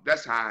them up.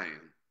 That's how I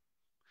am.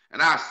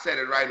 And I set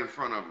it right in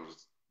front of them.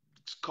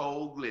 It's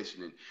cold,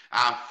 glistening.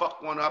 I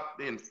fuck one up,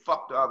 then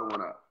fuck the other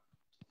one up.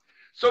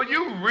 So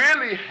you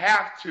really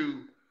have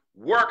to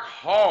work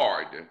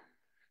hard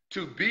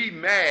to be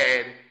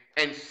mad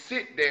and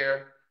sit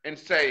there and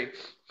say,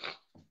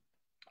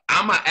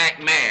 I'm going to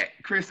act mad.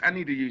 Chris, I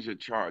need to use your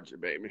charger,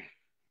 baby.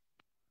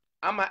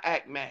 I'm going to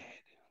act mad.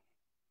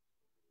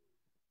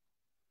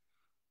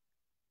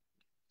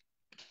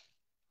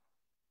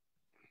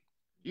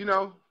 You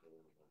know,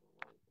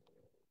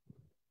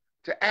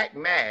 to act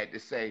mad, to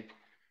say,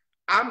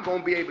 I'm going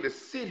to be able to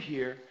sit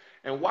here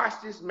and watch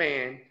this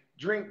man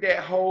drink that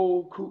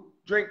whole cool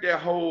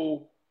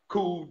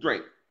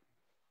drink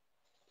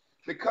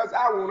because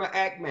I want to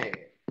act mad.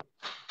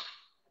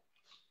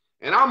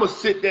 And I'm going to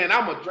sit there and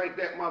I'm going to drink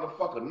that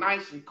motherfucker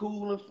nice and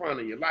cool in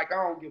front of you like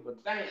I don't give a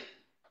damn.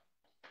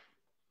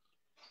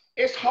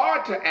 It's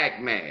hard to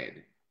act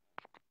mad.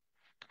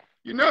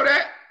 You know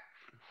that?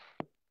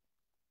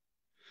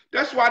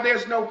 That's why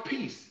there's no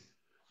peace.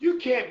 You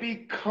can't be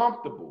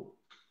comfortable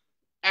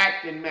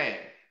acting mad.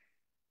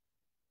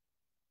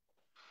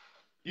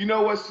 You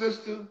know what,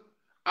 sister?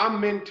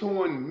 I'm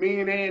mentoring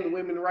men and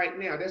women right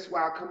now. That's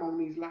why I come on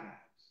these lives.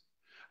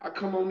 I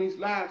come on these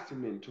lives to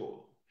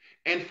mentor.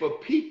 And for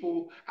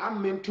people,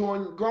 I'm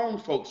mentoring grown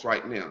folks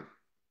right now.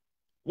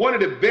 One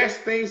of the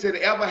best things that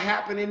ever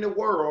happened in the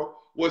world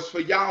was for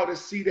y'all to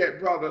see that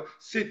brother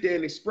sit there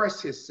and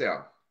express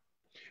himself.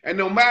 And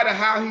no matter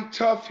how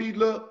tough he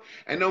looked,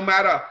 and no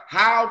matter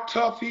how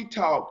tough he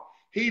talked,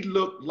 he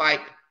looked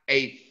like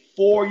a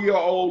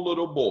 4-year-old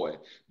little boy.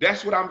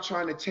 That's what I'm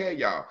trying to tell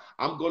y'all.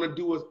 I'm going to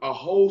do a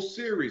whole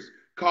series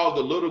called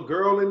The Little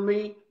Girl in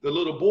Me, The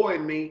Little Boy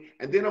in Me,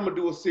 and then I'm going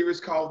to do a series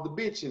called The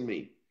Bitch in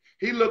Me.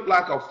 He looked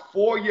like a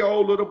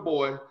 4-year-old little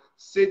boy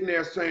sitting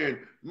there saying,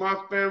 my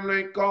family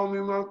ain't called me,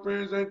 my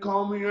friends ain't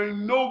called me, ain't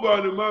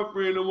nobody my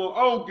friend no more.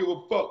 I don't give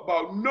a fuck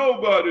about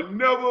nobody,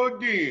 never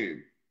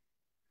again.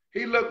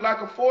 He looked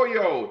like a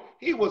 4-year-old.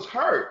 He was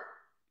hurt.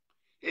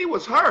 He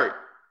was hurt.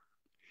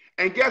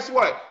 And guess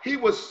what? He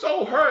was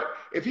so hurt,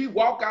 if he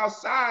walk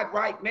outside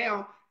right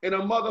now and a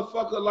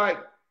motherfucker like,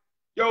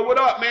 yo, what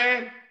up,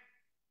 man?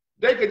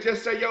 They could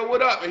just say, yo,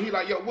 what up? And he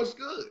like, yo, what's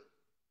good?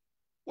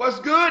 What's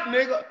good,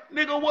 nigga?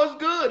 Nigga, what's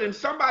good? And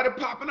somebody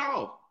popping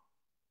off.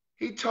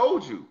 He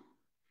told you.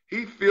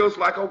 He feels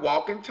like a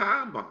walking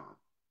time bomb.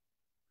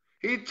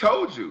 He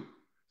told you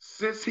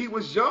since he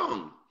was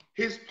young,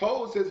 his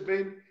pose has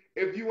been,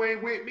 if you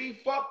ain't with me,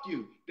 fuck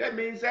you. That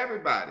means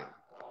everybody.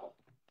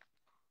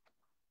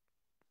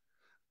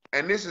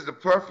 And this is the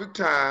perfect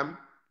time,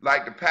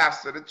 like the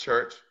pastor of the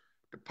church,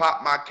 to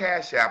pop my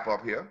Cash App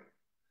up here,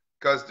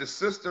 because the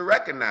sister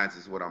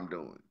recognizes what I'm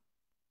doing.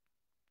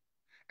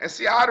 And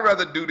see, I'd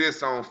rather do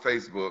this on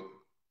Facebook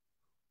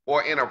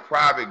or in a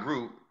private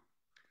group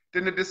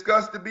than to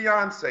discuss the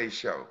Beyonce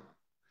show.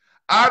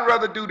 I'd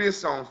rather do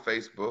this on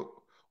Facebook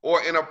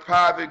or in a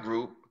private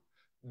group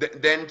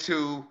than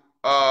to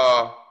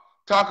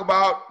talk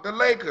about the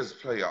Lakers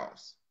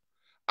playoffs.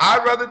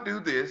 I'd rather do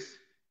this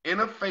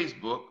in a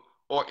Facebook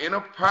or in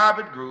a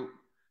private group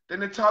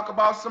than to talk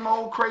about some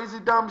old crazy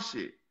dumb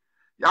shit.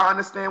 Y'all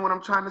understand what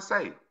I'm trying to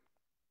say?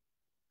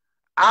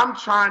 I'm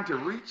trying to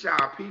reach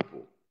our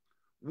people.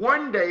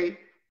 One day,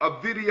 a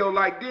video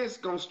like this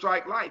gonna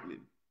strike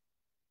lightning.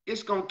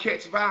 It's gonna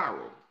catch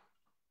viral.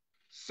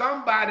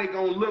 Somebody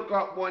gonna look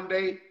up one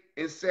day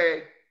and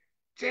say,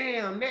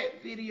 damn,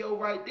 that video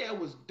right there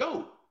was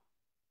dope.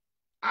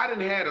 I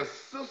done had a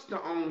sister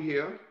on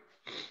here.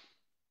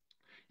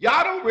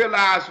 Y'all don't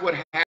realize what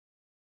happened.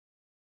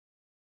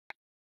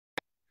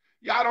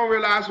 Y'all don't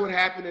realize what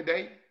happened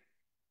today.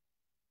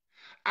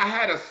 I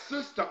had a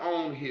sister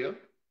on here.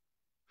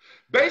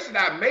 Basically,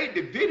 I made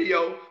the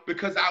video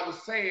because I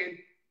was saying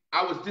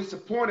I was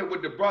disappointed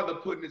with the brother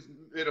putting his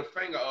middle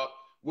finger up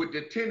with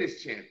the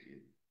tennis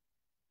champion.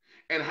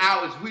 And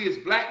how as we as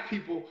black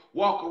people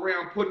walk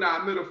around putting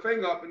our middle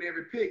finger up in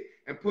every pic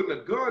and putting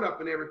a gun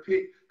up in every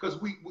pic because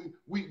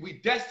we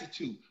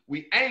destitute,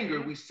 we angry,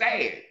 we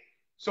sad.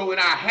 So in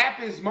our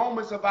happiest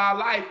moments of our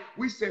life,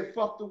 we said,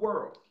 fuck the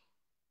world.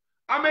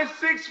 I'm at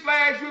Six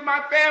Flags with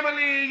my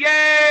family.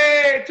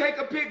 Yay! Take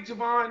a pic,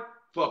 Javon.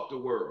 Fuck the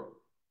world.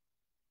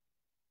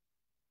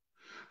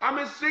 I'm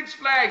at Six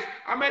Flags.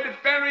 I'm at the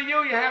family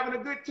reunion having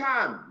a good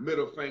time.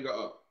 Middle finger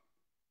up.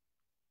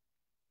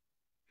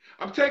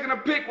 I'm taking a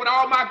pic with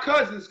all my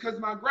cousins because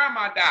my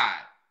grandma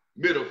died.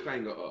 Middle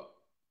finger up.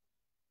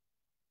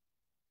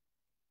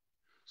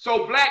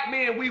 So black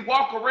men, we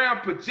walk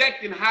around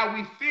projecting how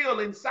we feel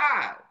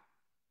inside.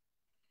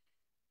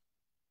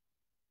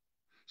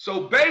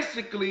 So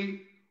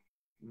basically,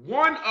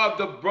 one of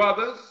the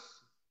brothers,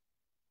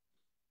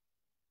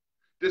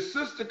 the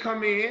sister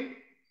come in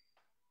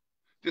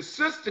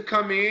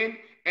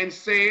and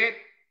said,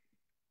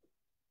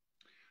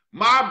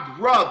 my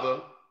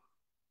brother,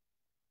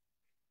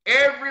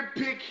 every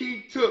pic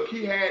he took,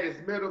 he had his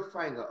middle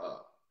finger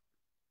up.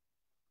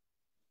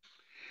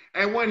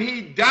 And when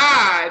he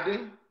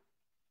died,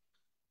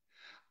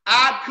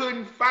 I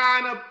couldn't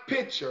find a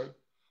picture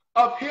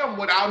of him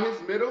without his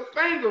middle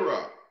finger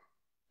up.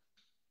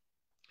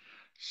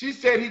 She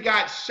said he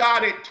got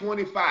shot at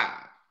 25.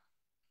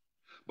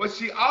 But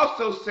she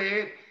also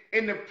said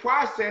in the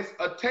process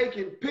of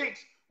taking pics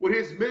with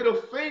his middle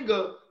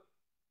finger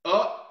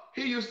up,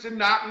 he used to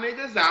knock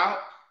niggas out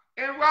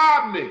and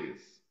rob niggas.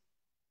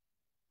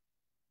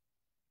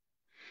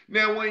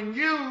 Now, when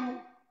you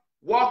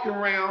walking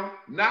around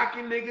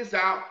knocking niggas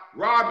out,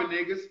 robbing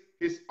niggas,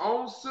 his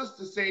own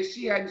sister said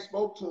she hadn't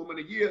spoke to him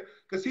in a year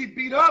because he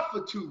beat up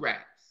for 2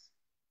 racks.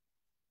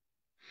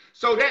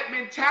 So that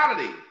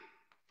mentality,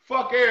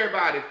 fuck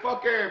everybody,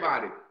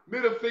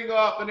 middle finger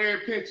up in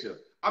every picture.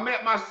 I'm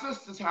at my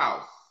sister's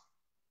house.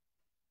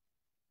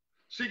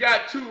 She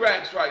got 2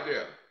 racks right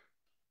there.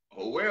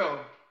 Oh well,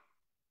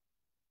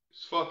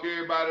 it's fuck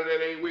everybody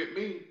that ain't with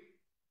me.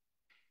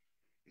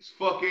 It's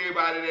fuck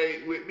everybody that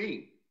ain't with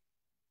me.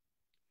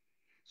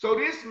 So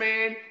this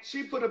man,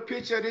 she put a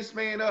picture of this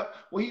man up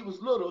when he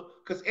was little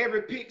because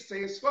every pic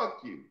says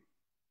fuck you.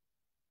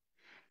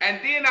 And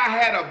then I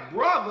had a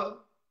brother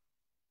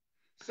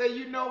say,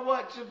 you know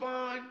what,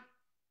 Javon?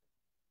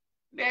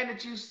 Now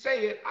that you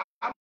say it,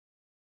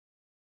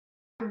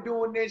 been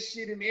doing that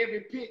shit in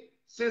every pit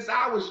since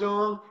I was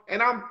young,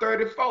 and I'm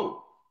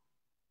 34.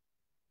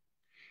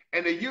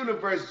 And the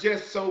universe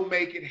just so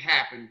make it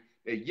happen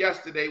that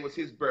yesterday was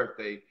his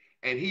birthday,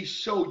 and he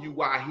showed you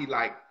why he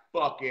like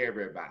fuck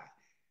everybody.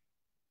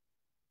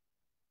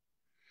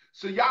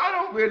 So y'all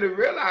don't really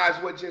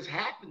realize what just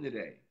happened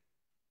today.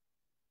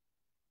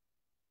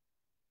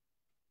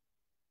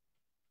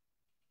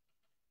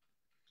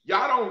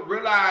 Y'all don't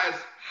realize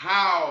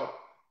how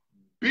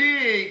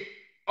big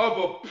of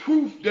a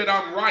proof that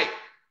I'm right.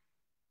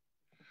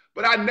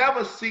 But I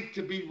never seek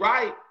to be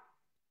right,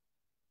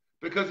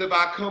 because if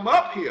I come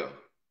up here,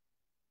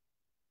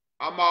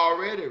 I'm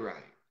already right.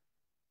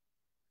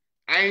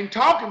 I ain't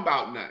talking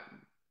about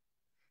nothing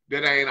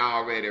that I ain't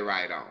already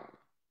right on.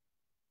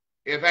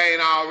 If I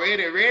ain't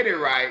already ready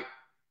right,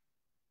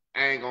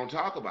 I ain't gonna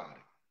talk about it.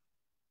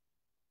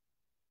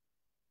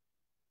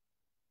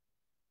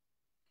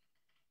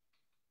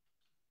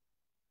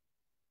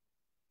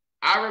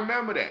 I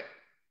remember that.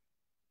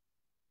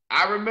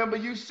 I remember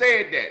you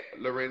said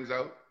that,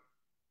 Lorenzo.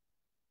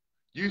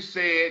 You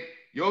said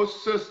your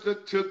sister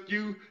took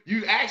you.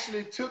 You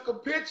actually took a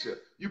picture.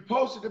 You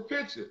posted a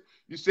picture.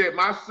 You said,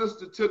 my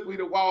sister took me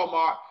to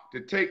Walmart to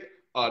take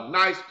a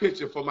nice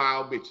picture for my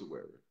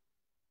obituary.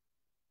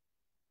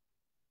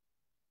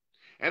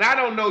 And I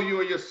don't know you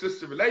and your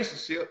sister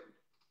relationship,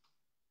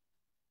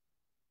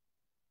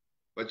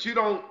 but you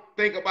don't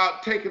think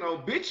about taking an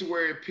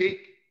obituary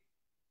pic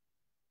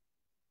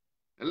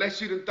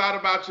unless you done thought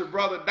about your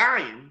brother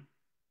dying,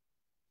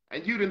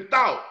 and you done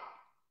thought,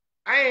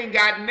 I ain't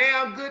got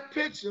now good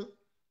picture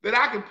that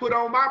I can put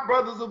on my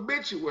brother's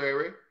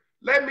obituary.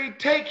 Let me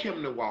take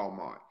him to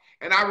Walmart.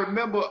 And I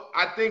remember,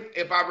 I think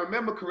if I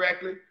remember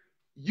correctly,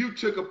 you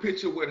took a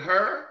picture with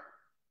her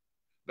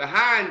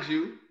behind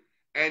you,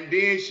 and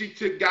then she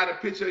got a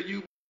picture of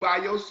you by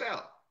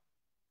yourself.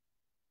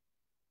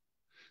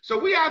 So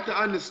we have to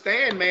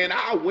understand, man,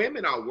 our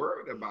women are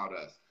worried about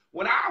us.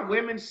 When our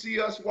women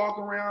see us walk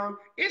around,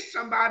 it's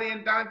somebody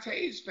in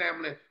Dante's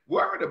family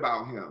worried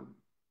about him.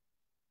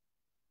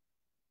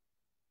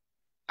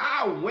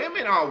 Our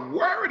women are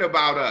worried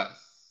about us.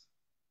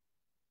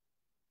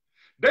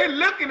 They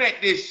looking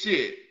at this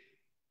shit.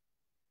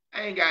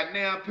 I ain't got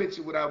now a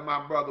picture without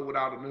my brother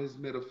without his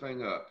middle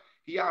finger up.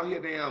 He out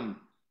here damn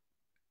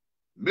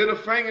middle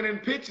fingering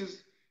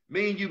pictures,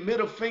 mean you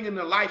middle fingering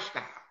the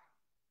lifestyle.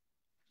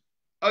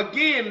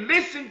 Again,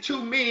 listen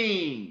to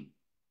me.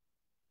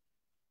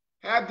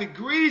 Have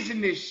degrees in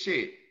this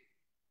shit.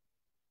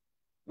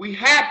 We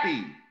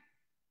happy.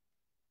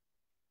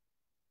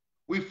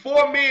 We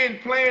 4 men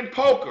playing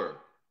poker.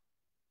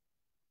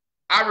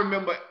 I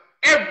remember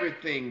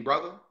everything,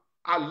 brother.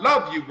 I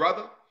love you,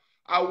 brother.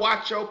 I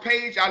watch your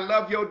page. I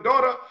love your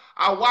daughter.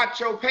 I watch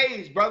your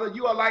page, brother.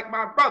 You are like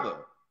my brother.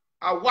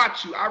 I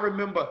watch you. I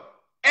remember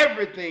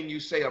everything you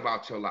say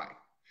about your life.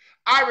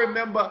 I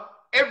remember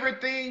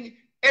everything,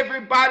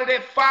 everybody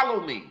that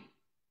follow me.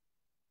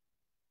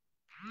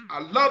 I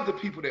love the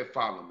people that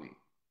follow me.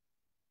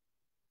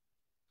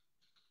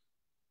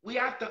 We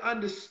have to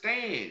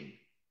understand,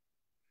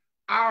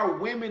 our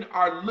women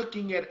are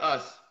looking at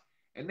us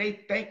and they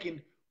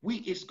thinking we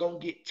is gonna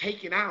get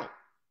taken out.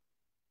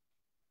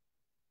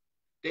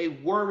 They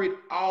worried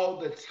all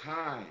the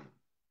time.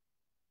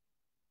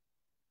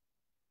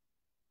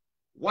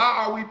 Why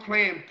are we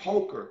playing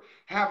poker,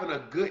 having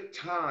a good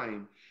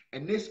time,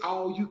 and this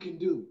all you can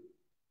do?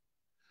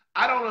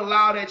 I don't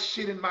allow that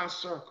shit in my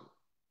circle.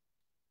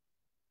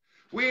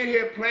 We in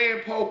here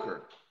playing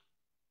poker.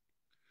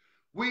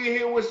 We in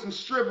here with some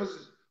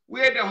strippers.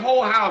 We at the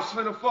whole house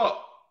finna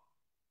fuck.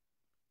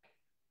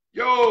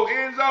 Yo,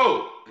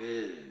 Enzo.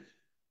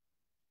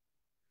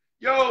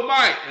 Yo,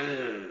 Mike.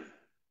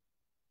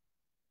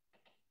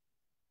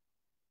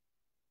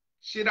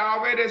 She'd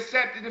already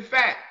accepted the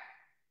fact.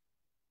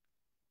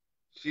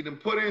 She done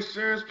put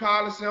insurance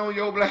policy on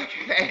your black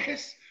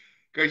ass.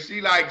 Cause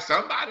she like,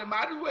 somebody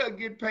might as well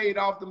get paid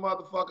off the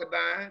motherfucker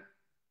dying.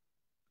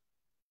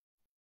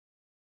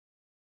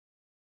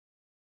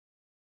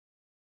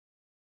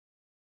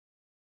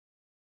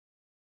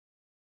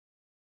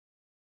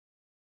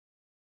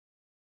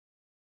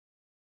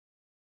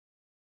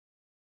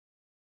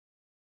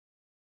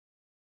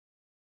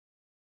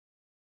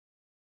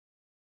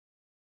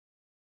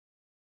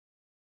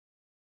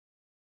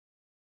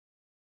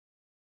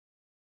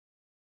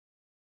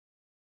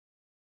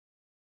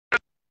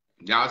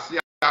 Y'all see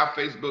how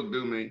Facebook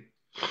do me?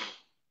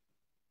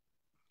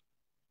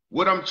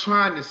 What I'm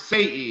trying to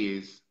say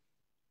is,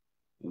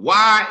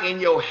 why in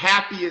your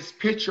happiest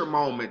picture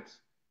moments,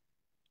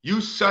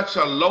 you such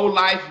a low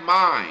life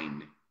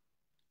mind?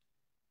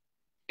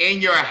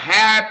 In your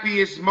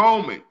happiest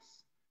moments,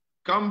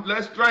 come,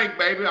 let's drink,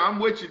 baby. I'm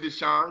with you,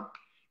 Deshaun.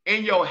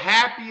 In your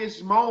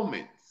happiest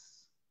moments,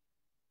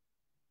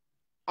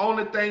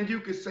 only thing you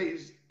can say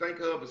is think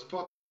of is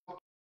fuck.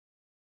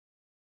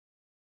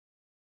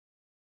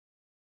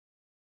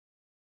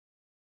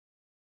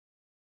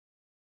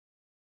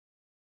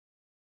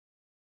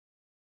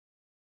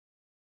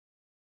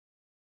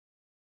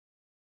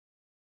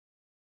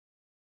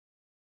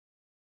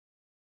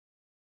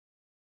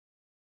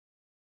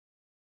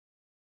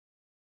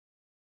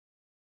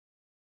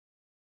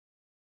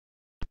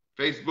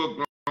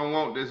 Facebook don't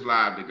want this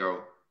live to go.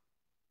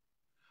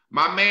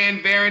 My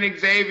man, Variant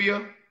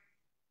Xavier.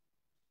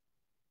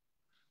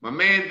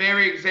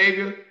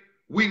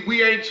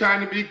 We ain't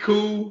trying to be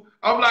cool.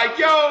 I'm like,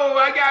 yo,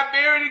 I got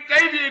Variant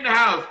Xavier in the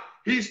house.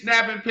 He's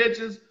snapping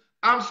pictures.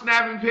 I'm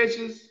snapping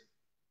pictures.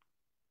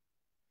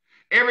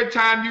 Every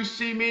time you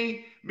see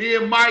me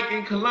and Mike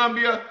in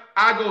Columbia,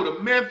 I go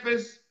to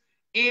Memphis.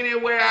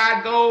 Anywhere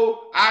I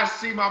go, I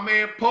see my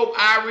man Pope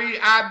Irie,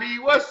 IB.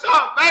 What's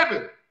up,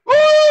 baby?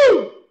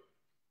 Woo!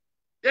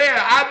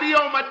 Yeah, I be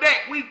on my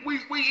deck. We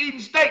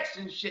eating steaks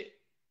and shit.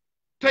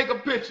 Take a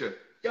picture.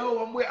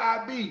 Yo, I'm with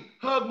IB.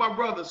 Hug my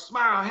brother.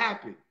 Smile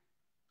happy.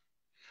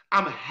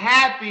 I'm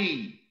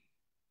happy.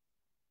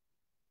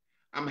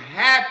 I'm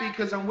happy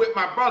because I'm with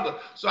my brother.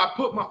 So I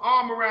put my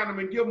arm around him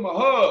and give him a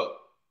hug.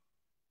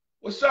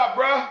 What's up,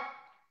 bro?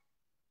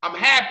 I'm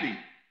happy.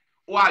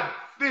 Or I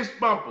fist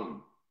bump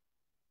him.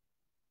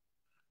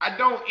 I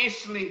don't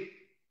instantly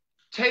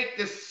take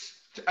this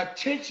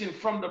attention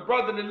from the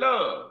brotherly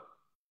love.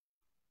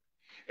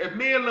 If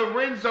me and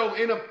Lorenzo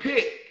in a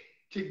pic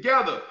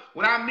together,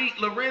 when I meet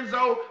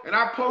Lorenzo and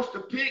I post a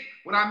pic,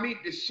 when I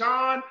meet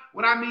Deshaun,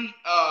 when I meet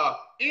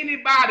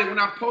anybody, when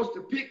I post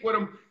a pic with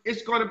them,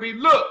 it's going to be,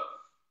 look,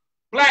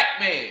 black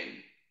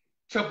man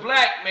to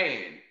black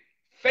man,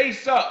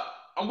 face up.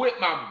 I'm with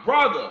my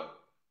brother.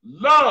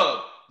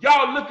 Love.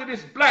 Y'all look at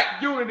this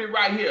black unity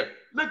right here.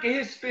 Look at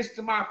his fist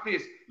to my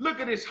fist. Look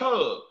at his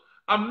hug.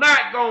 I'm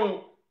not going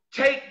to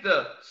take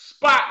the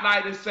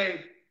spotlight and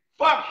say,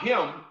 fuck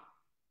him.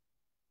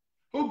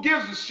 Who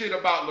gives a shit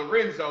about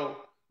Lorenzo?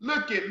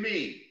 Look at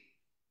me.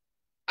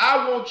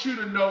 I want you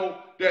to know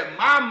that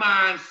my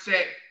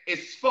mindset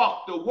is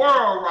fuck the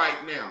world right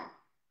now.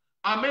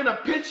 I'm in a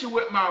picture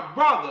with my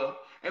brother,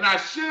 and I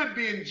should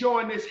be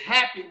enjoying this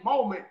happy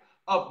moment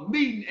of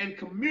meeting and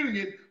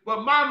communion,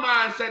 but my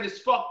mindset is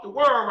fuck the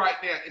world right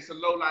now. It's a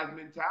low-life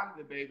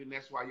mentality, baby, and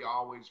that's why you're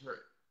always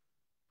hurt.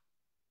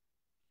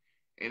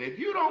 And if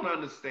you don't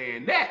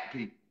understand that,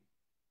 people,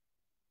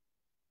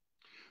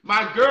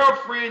 my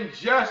girlfriend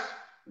just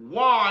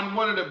won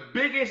one of the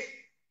biggest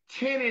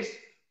tennis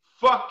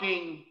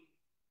fucking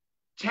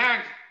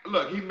tax.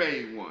 Look, he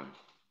made one.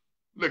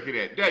 Look at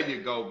that. There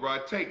you go, bro.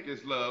 Take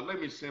this love. Let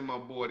me send my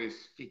boy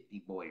this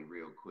 50 boy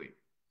real quick.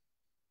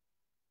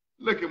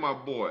 Look at my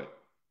boy.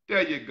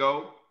 There you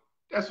go.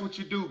 That's what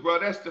you do, bro.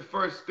 That's the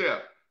first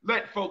step.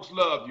 Let folks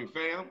love you,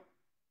 fam.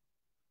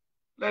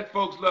 Let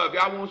folks love you.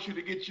 I want you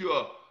to get you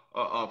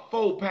a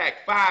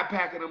 4-pack,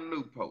 5-pack of them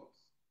new posts.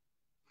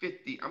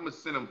 50. I'm going to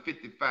send him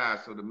 55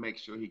 so to make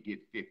sure he get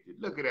 50.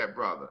 Look at that,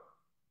 brother.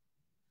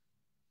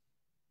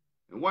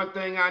 And one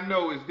thing I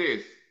know is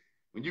this.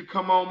 When you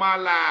come on my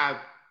live,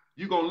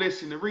 you're going to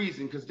listen to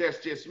reason because that's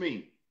just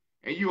me.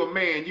 And you a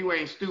man, you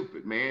ain't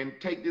stupid, man.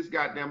 Take this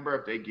goddamn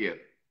birthday gift.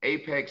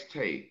 Apex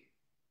Tay.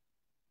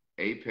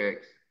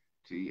 Apex,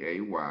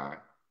 T-A-Y,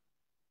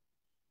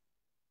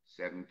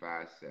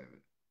 757.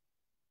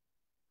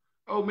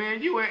 Oh,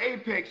 man, you in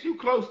Apex. You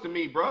close to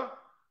me, bro.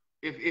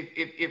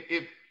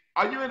 If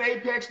are you in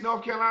Apex,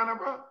 North Carolina,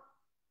 bro?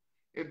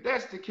 If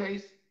that's the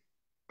case,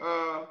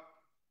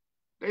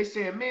 they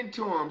saying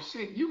mentor him.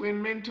 Shit, you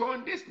in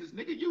mentoring distance,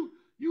 nigga.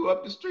 You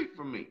up the street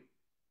from me.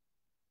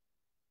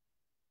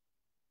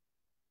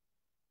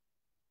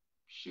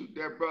 Shoot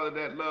that brother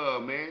that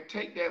love, man.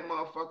 Take that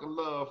motherfucking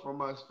love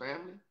from us,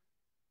 family.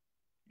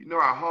 You know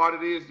how hard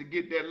it is to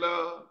get that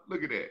love?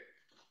 Look at that.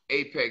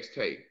 Apex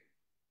tape.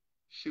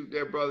 Shoot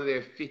that brother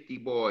that 50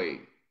 boy.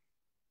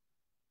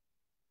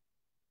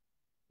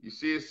 You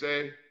see it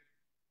say?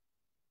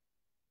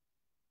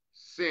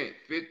 Sent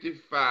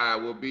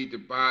 55 will be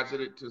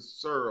deposited to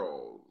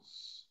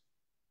Searles.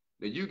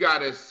 Now you got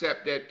to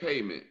accept that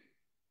payment.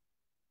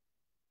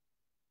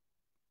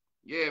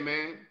 Yeah,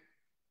 man.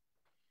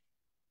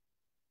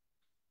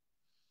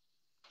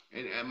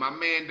 And my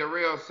man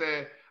Darrell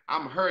said,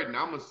 I'm hurting.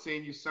 I'm going to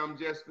send you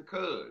something just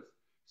because.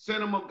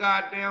 Send them a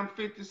goddamn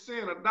 50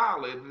 cents,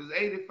 $1. If there's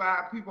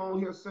 85 people on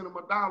here, send them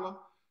 $1.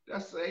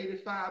 That's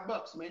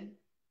 $85, man.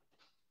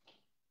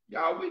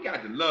 Y'all, we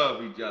got to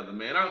love each other,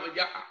 man.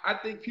 I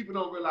think people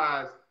don't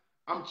realize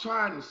I'm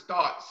trying to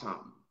start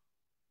something.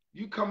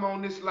 You come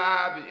on this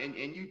live and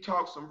you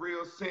talk some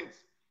real sense,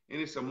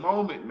 and it's a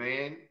moment,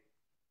 man.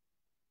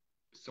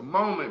 It's a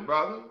moment,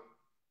 brother.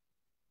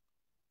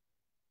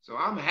 So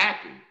I'm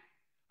happy.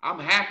 I'm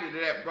happy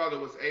that brother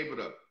was able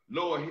to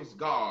lower his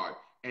guard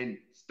and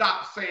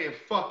stop saying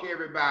fuck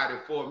everybody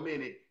for a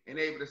minute and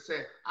able to say,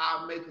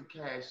 I'll make a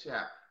cash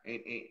out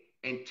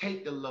and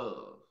take the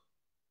love.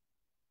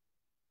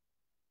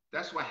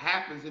 That's what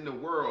happens in the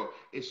world.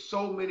 It's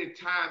so many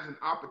times and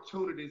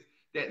opportunities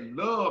that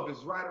love is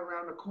right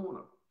around the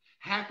corner.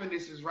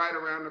 Happiness is right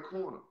around the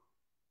corner.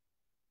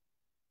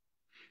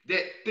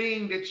 That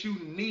thing that you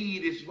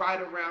need is right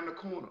around the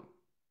corner.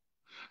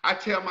 I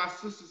tell my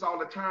sisters all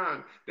the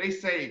time, they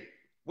say,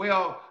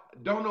 well,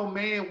 don't no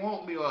man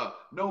want me or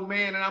no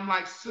man. And I'm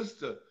like,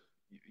 sister,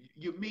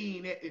 you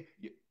mean that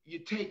you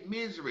take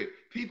misery.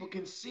 People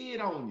can see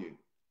it on you.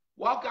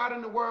 Walk out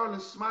in the world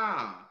and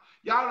smile.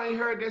 Y'all ain't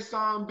heard that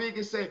song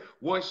Biggie say,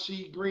 once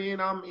she grin,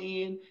 I'm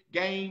in,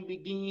 game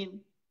begin.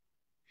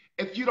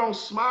 If you don't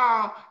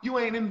smile, you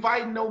ain't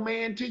inviting no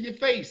man to your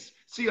face.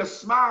 See, a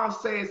smile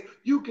says,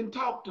 you can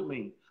talk to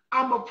me.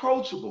 I'm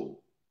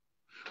approachable.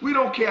 We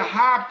don't care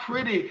how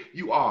pretty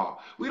you are.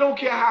 We don't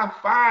care how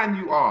fine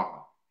you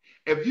are.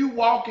 If you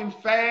walking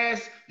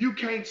fast, you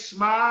can't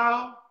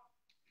smile.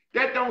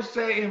 That don't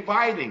say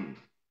inviting.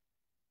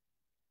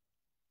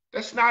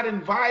 That's not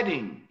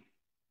inviting.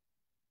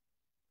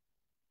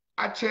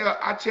 I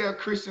tell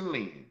Chris and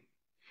Lynn,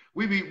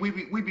 we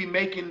be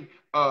making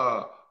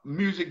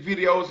music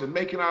videos and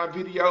making our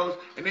videos,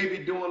 and they be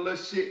doing little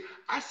shit.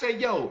 I say,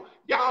 yo,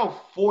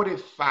 y'all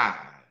 45.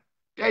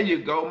 There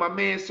you go. My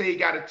man say he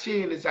got a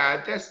tear in his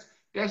eye.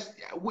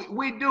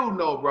 We do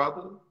know,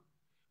 brother.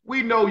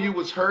 We know you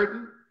was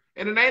hurting,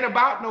 and it ain't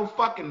about no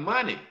fucking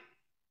money.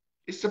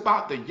 It's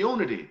about the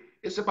unity.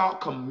 It's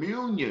about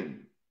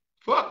communion.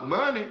 Fuck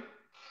money.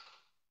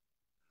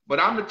 But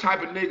I'm the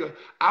type of nigga,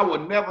 I will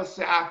never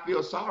say I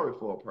feel sorry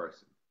for a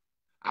person.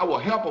 I will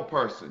help a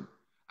person.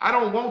 I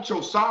don't want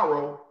your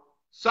sorrow.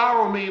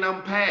 Sorrow mean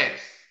I'm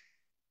past.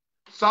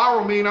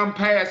 Sorrow mean I'm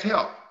past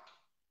help.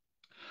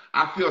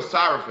 I feel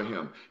sorry for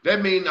him.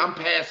 That means I'm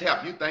past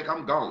help. You think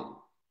I'm gone.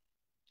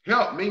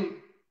 Help me.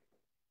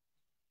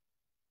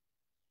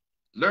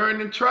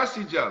 Learn and trust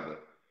each other.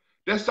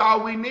 That's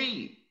all we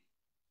need.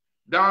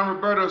 Don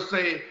Roberto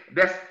said,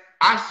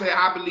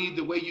 I believe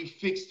the way you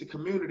fix the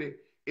community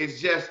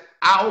is just,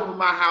 I open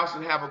my house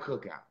and have a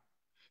cookout.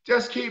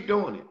 Just keep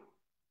doing it.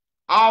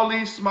 All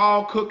these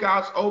small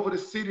cookouts over the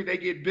city, they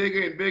get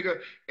bigger and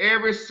bigger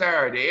every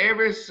Saturday,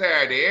 every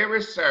Saturday,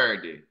 every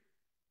Saturday.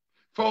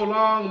 For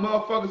long,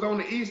 motherfuckers on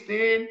the East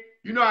End,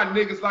 you know how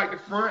niggas like the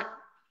front.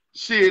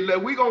 Shit,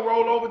 look, we gonna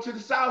roll over to the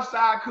South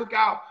Side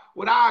cookout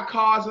with our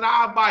cars and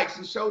our bikes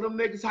and show them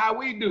niggas how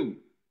we do.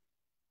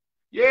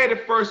 Yeah, the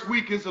first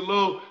week is a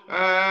little,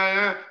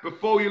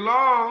 before you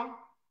long.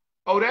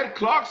 Oh, that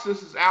Clark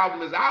Sisters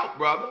album is out,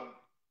 brother.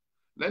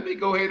 Let me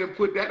go ahead and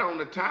put that on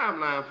the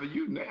timeline for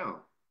you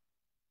now.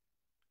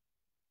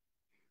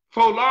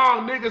 For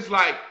long, niggas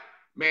like,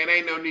 man,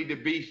 ain't no need to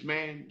beef,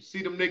 man.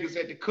 See them niggas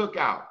at the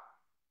cookout.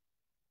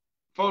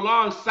 For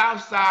long,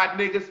 South Side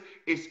niggas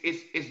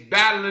is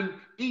battling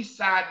East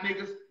Side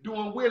niggas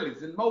doing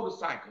wheelies and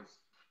motorcycles.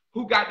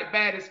 Who got the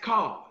baddest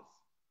cars?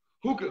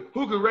 Who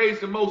can raise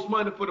the most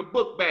money for the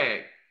book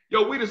bag?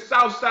 Yo, we the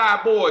South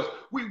Side boys.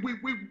 We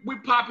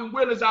popping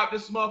wheelers out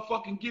this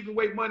motherfucking giving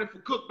away money for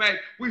cook bag.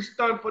 We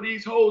stunned for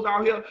these hoes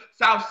out here,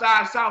 South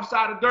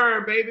Side of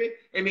Durham, baby.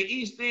 And the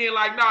East End,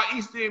 like, nah,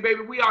 East End,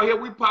 baby, we out here,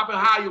 we popping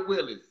higher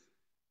wheelers.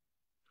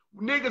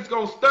 Niggas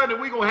gonna stun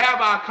and we gonna have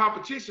our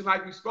competition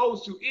like we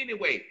supposed to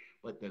anyway.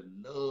 But the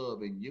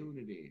love and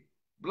unity,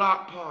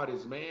 block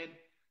parties, man,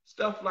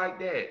 stuff like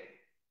that.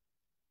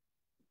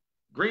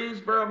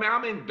 Greensboro, man,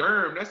 I'm in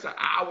Durham. That's an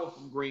hour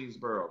from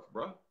Greensboro,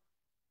 bro.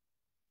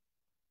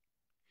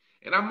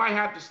 And I might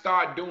have to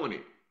start doing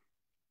it.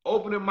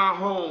 Opening my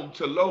home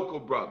to local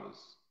brothers.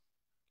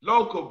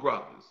 Local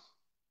brothers.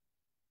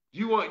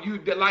 You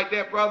like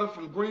that brother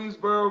from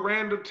Greensboro,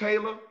 Randall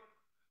Taylor?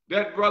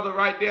 That brother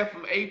right there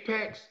from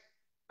Apex?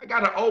 I'm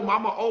gonna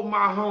open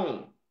my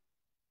home.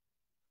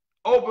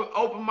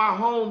 Open my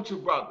home to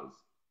brothers.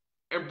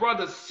 And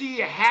brothers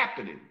see it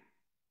happening.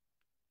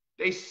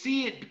 They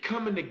see it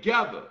coming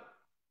together.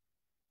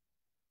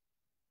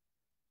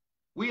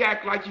 We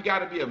act like you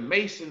gotta be a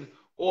Mason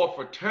or a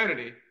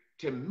fraternity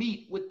to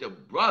meet with the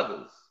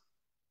brothers.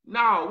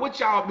 No, what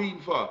y'all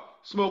meeting for?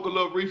 Smoke a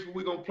little reefer,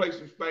 we gonna play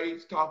some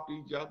spades, talk to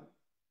each other.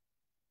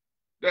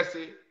 That's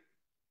it.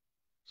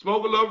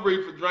 Smoke a little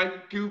reefer, drink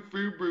a few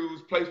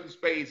brews, play some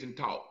spades and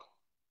talk.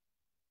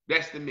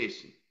 That's the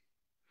mission.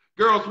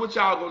 Girls, what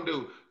y'all gonna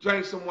do?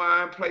 Drink some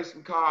wine, play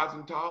some cards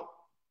and talk?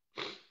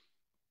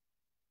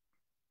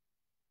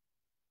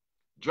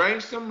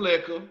 Drink some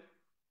liquor,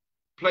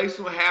 have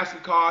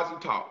some cards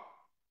and talk.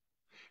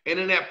 And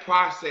in that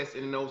process,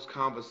 in those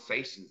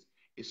conversations,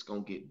 it's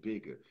going to get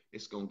bigger.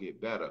 It's going to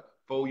get better.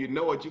 Before you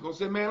know it, you're going to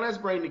say, man, let's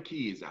bring the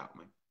kids out,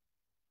 man.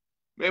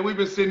 Man, we've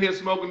been sitting here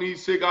smoking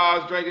these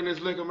cigars, drinking this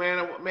liquor,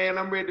 man. Man,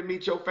 I'm ready to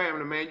meet your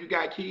family, man. You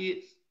got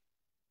kids?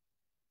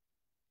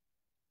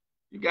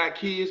 You got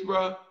kids,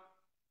 bro?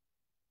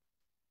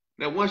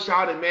 Now, once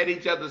y'all done met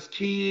each other's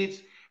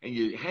kids and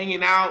you're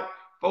hanging out,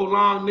 for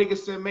long, niggas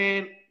say,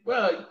 man,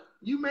 bro,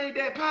 you made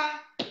that pie?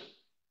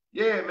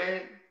 Yeah,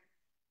 man.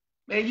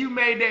 Man, you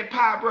made that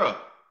pie, bro.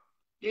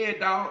 Yeah,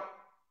 dog.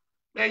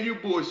 Man, you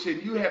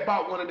bullshitting. You had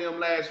bought one of them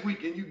last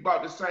week and you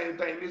bought the same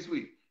thing this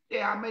week.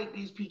 Yeah, I make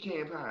these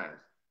pecan pies.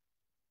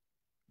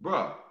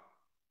 Bro,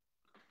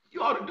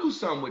 you ought to do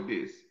something with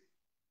this.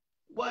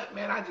 What,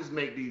 man? I just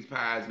make these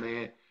pies,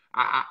 man.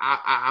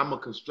 I'm a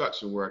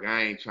construction worker.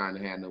 I ain't trying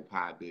to have no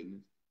pie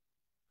business.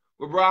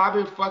 Well, bro, I've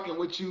been fucking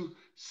with you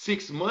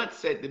 6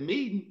 months at the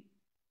meeting.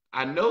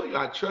 I know you.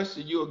 I trust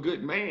you. You're a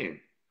good man.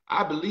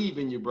 I believe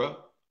in you, bro.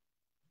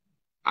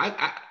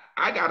 I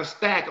got a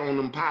stack on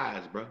them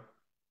pies, bro.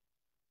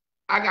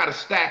 I got a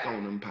stack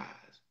on them pies.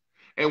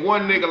 And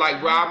one nigga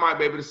like, bro, I might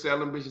be able to sell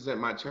them bitches at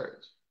my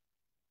church.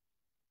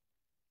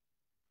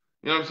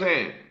 You know what I'm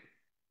saying?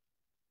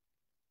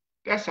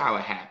 That's how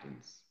it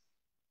happens.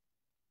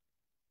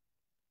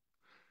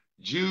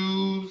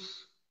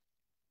 Jews,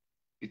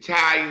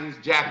 Italians,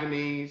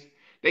 Japanese,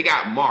 they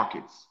got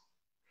markets.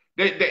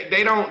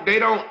 They don't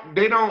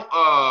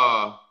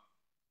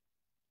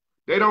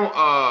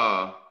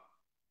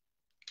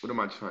what am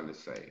I trying to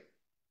say?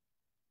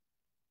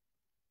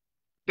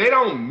 They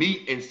don't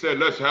meet and say,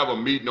 let's have a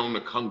meeting on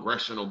the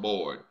congressional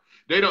board.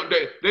 They don't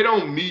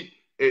meet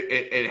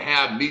and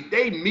have meet.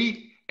 They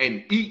meet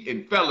and eat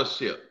in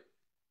fellowship.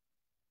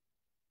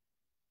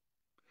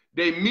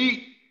 They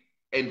meet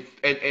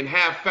and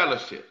have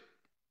fellowship.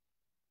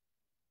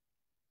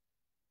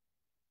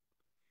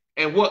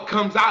 And what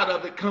comes out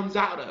of it comes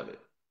out of it.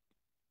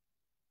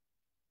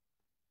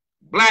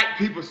 Black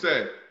people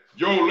say,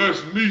 yo,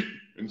 let's meet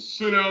and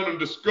sit down and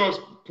discuss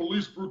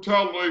police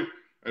brutality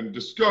and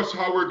discuss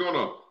how we're going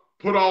to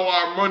put all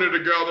our money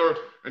together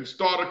and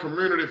start a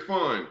community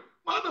fund.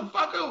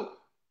 Motherfucker,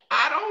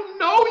 I don't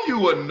know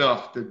you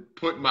enough to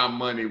put my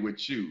money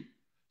with you.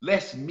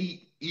 Let's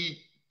meet, eat,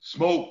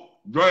 smoke,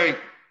 drink,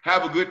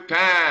 have a good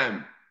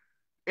time.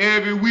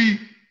 Every week,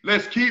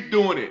 let's keep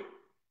doing it.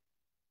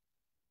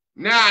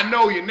 Now I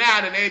know you. Now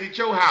I done ate at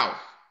your house.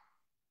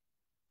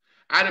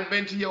 I done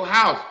been to your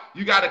house.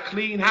 You got a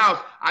clean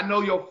house. I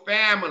know your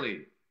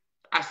family.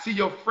 I see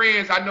your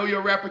friends. I know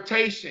your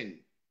reputation.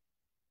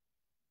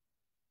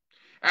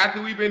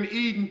 After we've been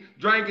eating,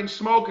 drinking,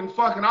 smoking,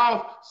 fucking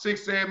off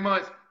 6-7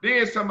 months,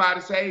 then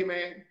somebody say, hey,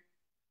 man,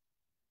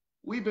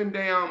 we've been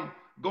down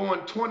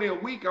going 20 a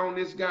week on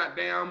this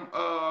goddamn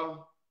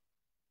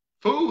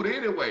food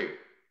anyway.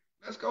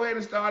 Let's go ahead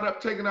and start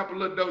up taking up a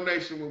little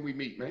donation when we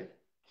meet, man.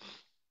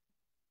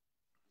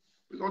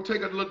 We're going to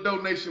take a little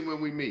donation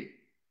when we meet.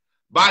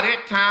 By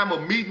that time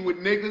of meeting with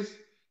niggas,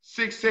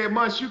 6-7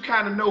 months, you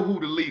kind of know who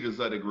the leaders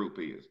of the group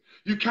is.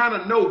 You kind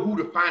of know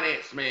who the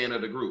finance man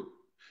of the group.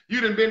 You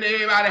done been to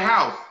everybody's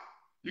house.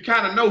 You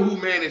kind of know who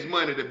manages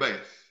money the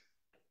best.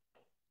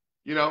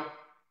 You know?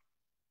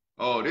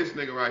 Oh, this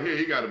nigga right here,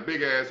 he got a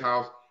big ass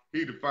house.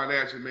 He the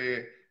financial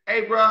man.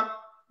 Hey, bro,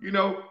 you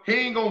know, he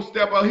ain't gonna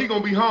step up. He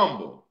gonna be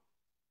humble.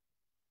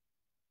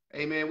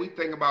 Hey, man, we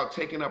think about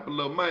taking up a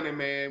little money,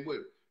 man.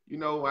 You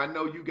know, I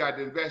know you got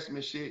the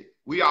investment shit.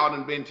 We all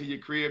done been to your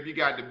crib. You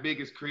got the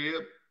biggest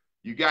crib.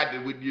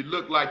 You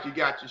look like you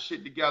got your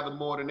shit together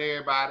more than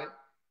everybody.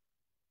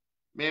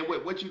 Man,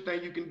 what you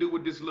think you can do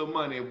with this little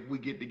money if we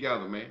get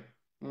together, man?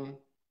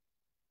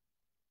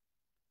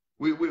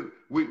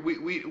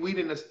 We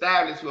didn't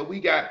establish what we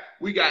got,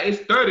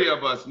 it's 30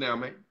 of us now,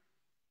 man.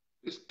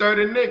 It's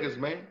 30 niggas,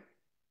 man.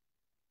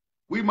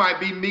 We might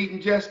be meeting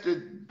just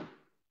to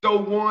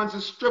throw ones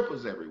and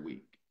strippers every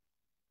week.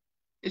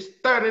 It's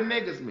 30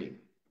 niggas meeting.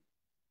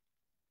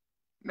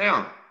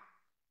 Now,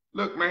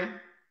 look, man,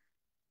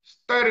 it's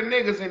 30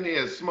 niggas in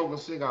here smoking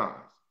cigars.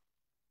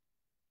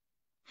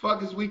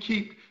 Fuckers, we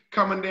keep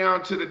coming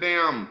down to the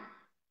damn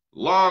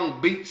Long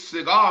Beach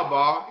cigar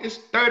bar. It's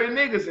 30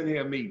 niggas in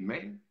here meeting,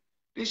 man.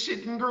 This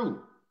shit can grow.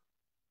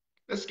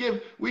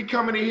 We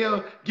coming in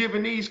here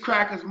giving these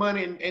crackers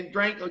money and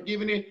drink or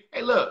giving it.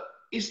 Hey, look,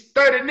 it's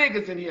 30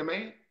 niggas in here,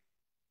 man.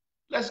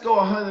 Let's go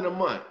 100 a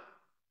month.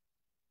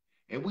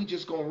 And we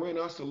just gonna rent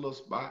us a little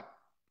spot.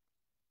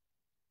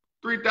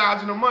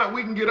 3,000 a month,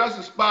 we can get us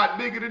a spot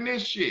bigger than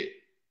this shit.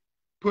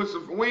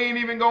 We ain't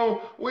even gonna,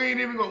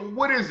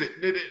 what is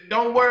it?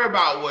 Don't worry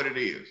about what it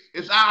is.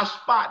 It's our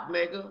spot,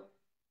 nigga.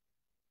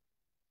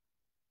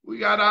 We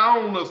got our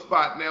own little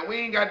spot now. We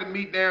ain't got to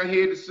meet down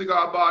here at the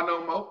cigar bar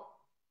no more.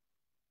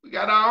 We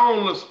got our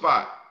own little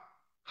spot.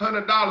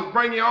 $100,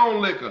 bring your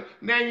own liquor.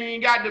 Now you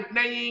ain't got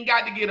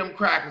to get them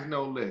crackers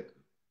no liquor.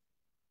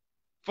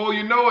 Before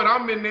you know it,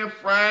 I'm in there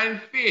frying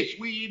fish.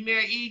 We in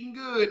there eating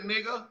good,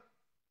 nigga.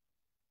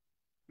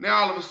 Now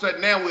all of a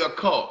sudden, now we're a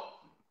cult.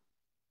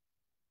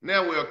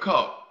 Now we're a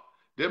cult.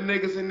 Them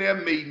niggas in there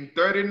meeting,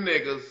 30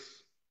 niggas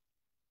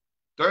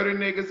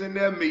in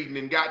there meeting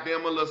and got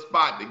them a little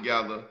spot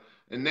together.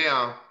 And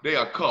now they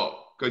a cult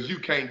because you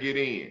can't get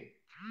in.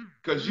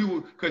 Because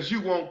you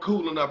won't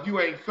cool enough.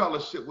 You ain't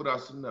fellowship with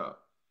us enough.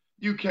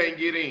 You can't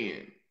get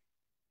in.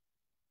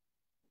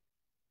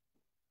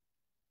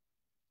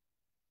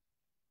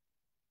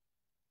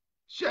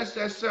 It's just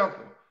that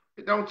simple.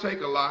 It don't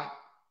take a lot.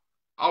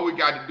 All we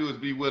got to do is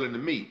be willing to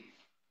meet.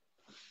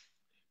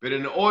 But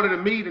in order to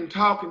meet and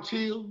talk and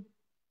chill,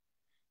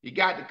 you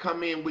got to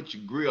come in with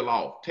your grill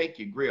off. Take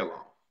your grill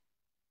off.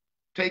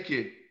 Take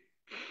your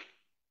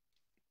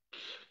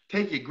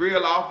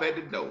grill off at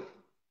the door.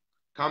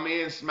 Come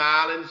in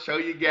smiling, show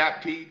your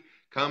gap teeth.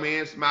 Come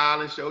in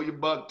smiling, show your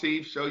buck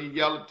teeth, show your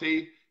yellow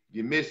teeth. If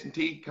you're missing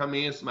teeth, come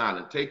in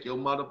smiling. Take your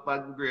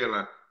motherfucking grill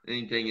off. Let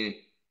me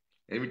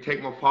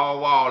take my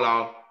Paul Wall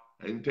off.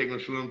 Let me take my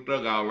Slim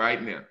Thug out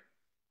right now.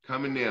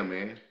 Come in there,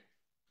 man.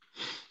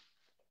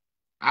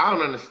 I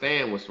don't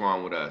understand what's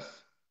wrong with us.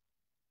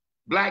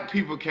 Black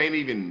people can't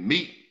even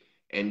meet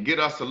and get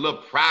us a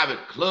little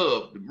private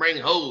club to bring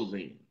hoes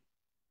in.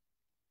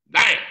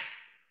 Damn.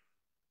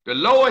 The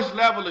lowest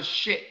level of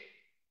shit.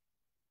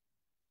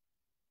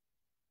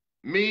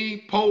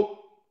 Me, Pope,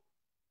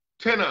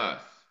 10 of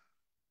us.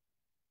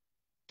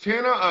 10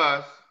 of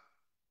us.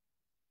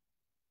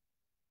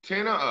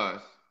 10 of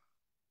us.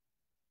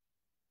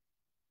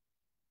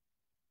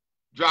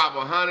 Drop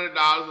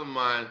 $100 a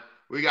month.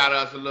 We got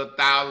us a little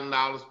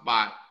 $1,000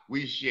 spot.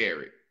 We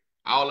share it.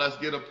 All us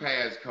get a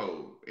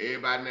passcode.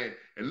 Everybody name.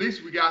 At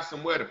least we got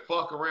somewhere to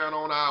fuck around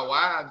on our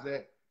wives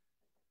at.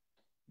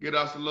 Get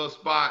us a little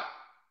spot.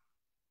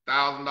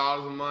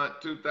 $1,000 a month,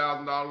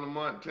 $2,000 a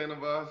month, 10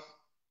 of us.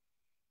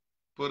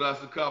 Put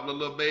us a couple of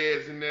little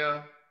beds in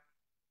there.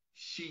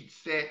 Sheet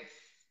sets.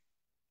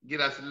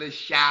 Get us a little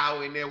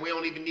shower in there. We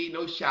don't even need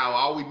no shower.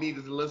 All we need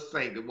is a little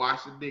sink to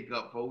wash the dick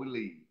up before we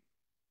leave.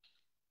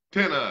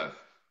 10 of us.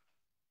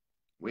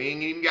 We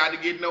ain't even got to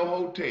get no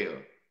hotel.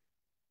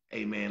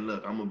 Hey, man,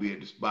 look, I'm going to be at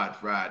the spot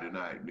Friday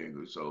night,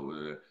 nigga.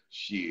 So,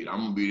 shit, I'm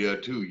going to be there,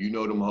 too. You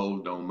know them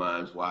hoes don't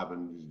mind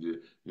swapping.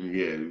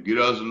 Yeah, get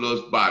us a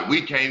little spot.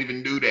 We can't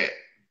even do that.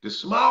 The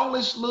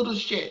smallest little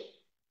shit.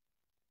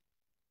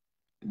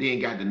 And then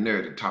got the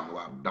nerve to talk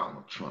about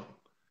Donald Trump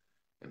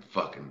and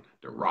fucking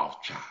the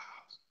Rothschilds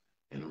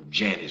and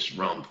Janice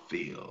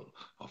Rumfield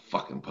or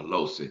fucking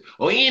Pelosi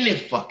or any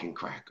fucking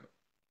cracker.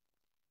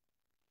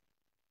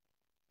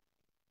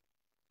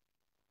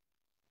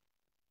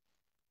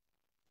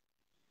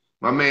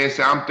 My man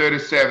said, I'm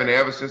 37.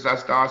 Ever since I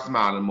started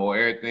smiling more,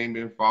 everything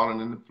been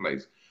falling into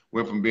place.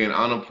 Went from being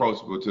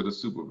unapproachable to the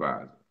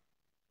supervisor.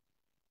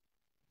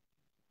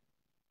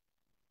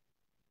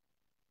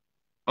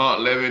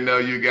 Let me know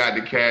you got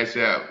the cash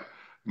out.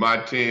 My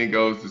 10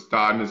 goes to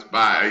starting the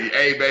spot.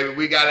 Hey, baby,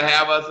 we got to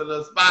have us a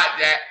little spot,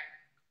 Jack.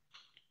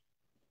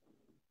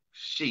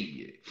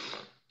 Shit.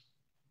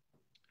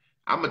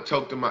 I'm going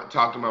to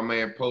talk to my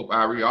man Pope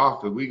Irie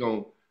Arthur. We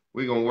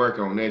gonna work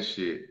on that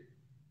shit.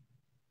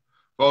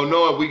 Before you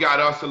know it, we got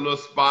us a little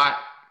spot.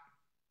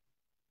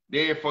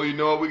 Then before you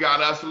know it, we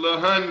got us a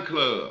little hunting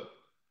club,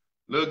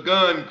 little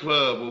gun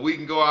club where we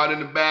can go out in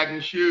the back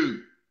and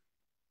shoot.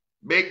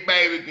 Big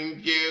baby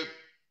can shoot.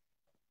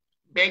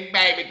 Big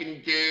baby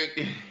can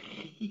shoot.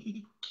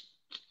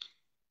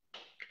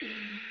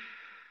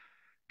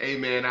 Hey,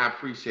 man, I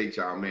appreciate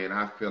y'all, man.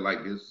 I feel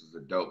like this is a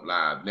dope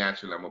live.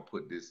 Naturally, I'm going to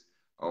put this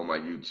on my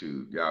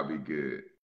YouTube. Y'all be good.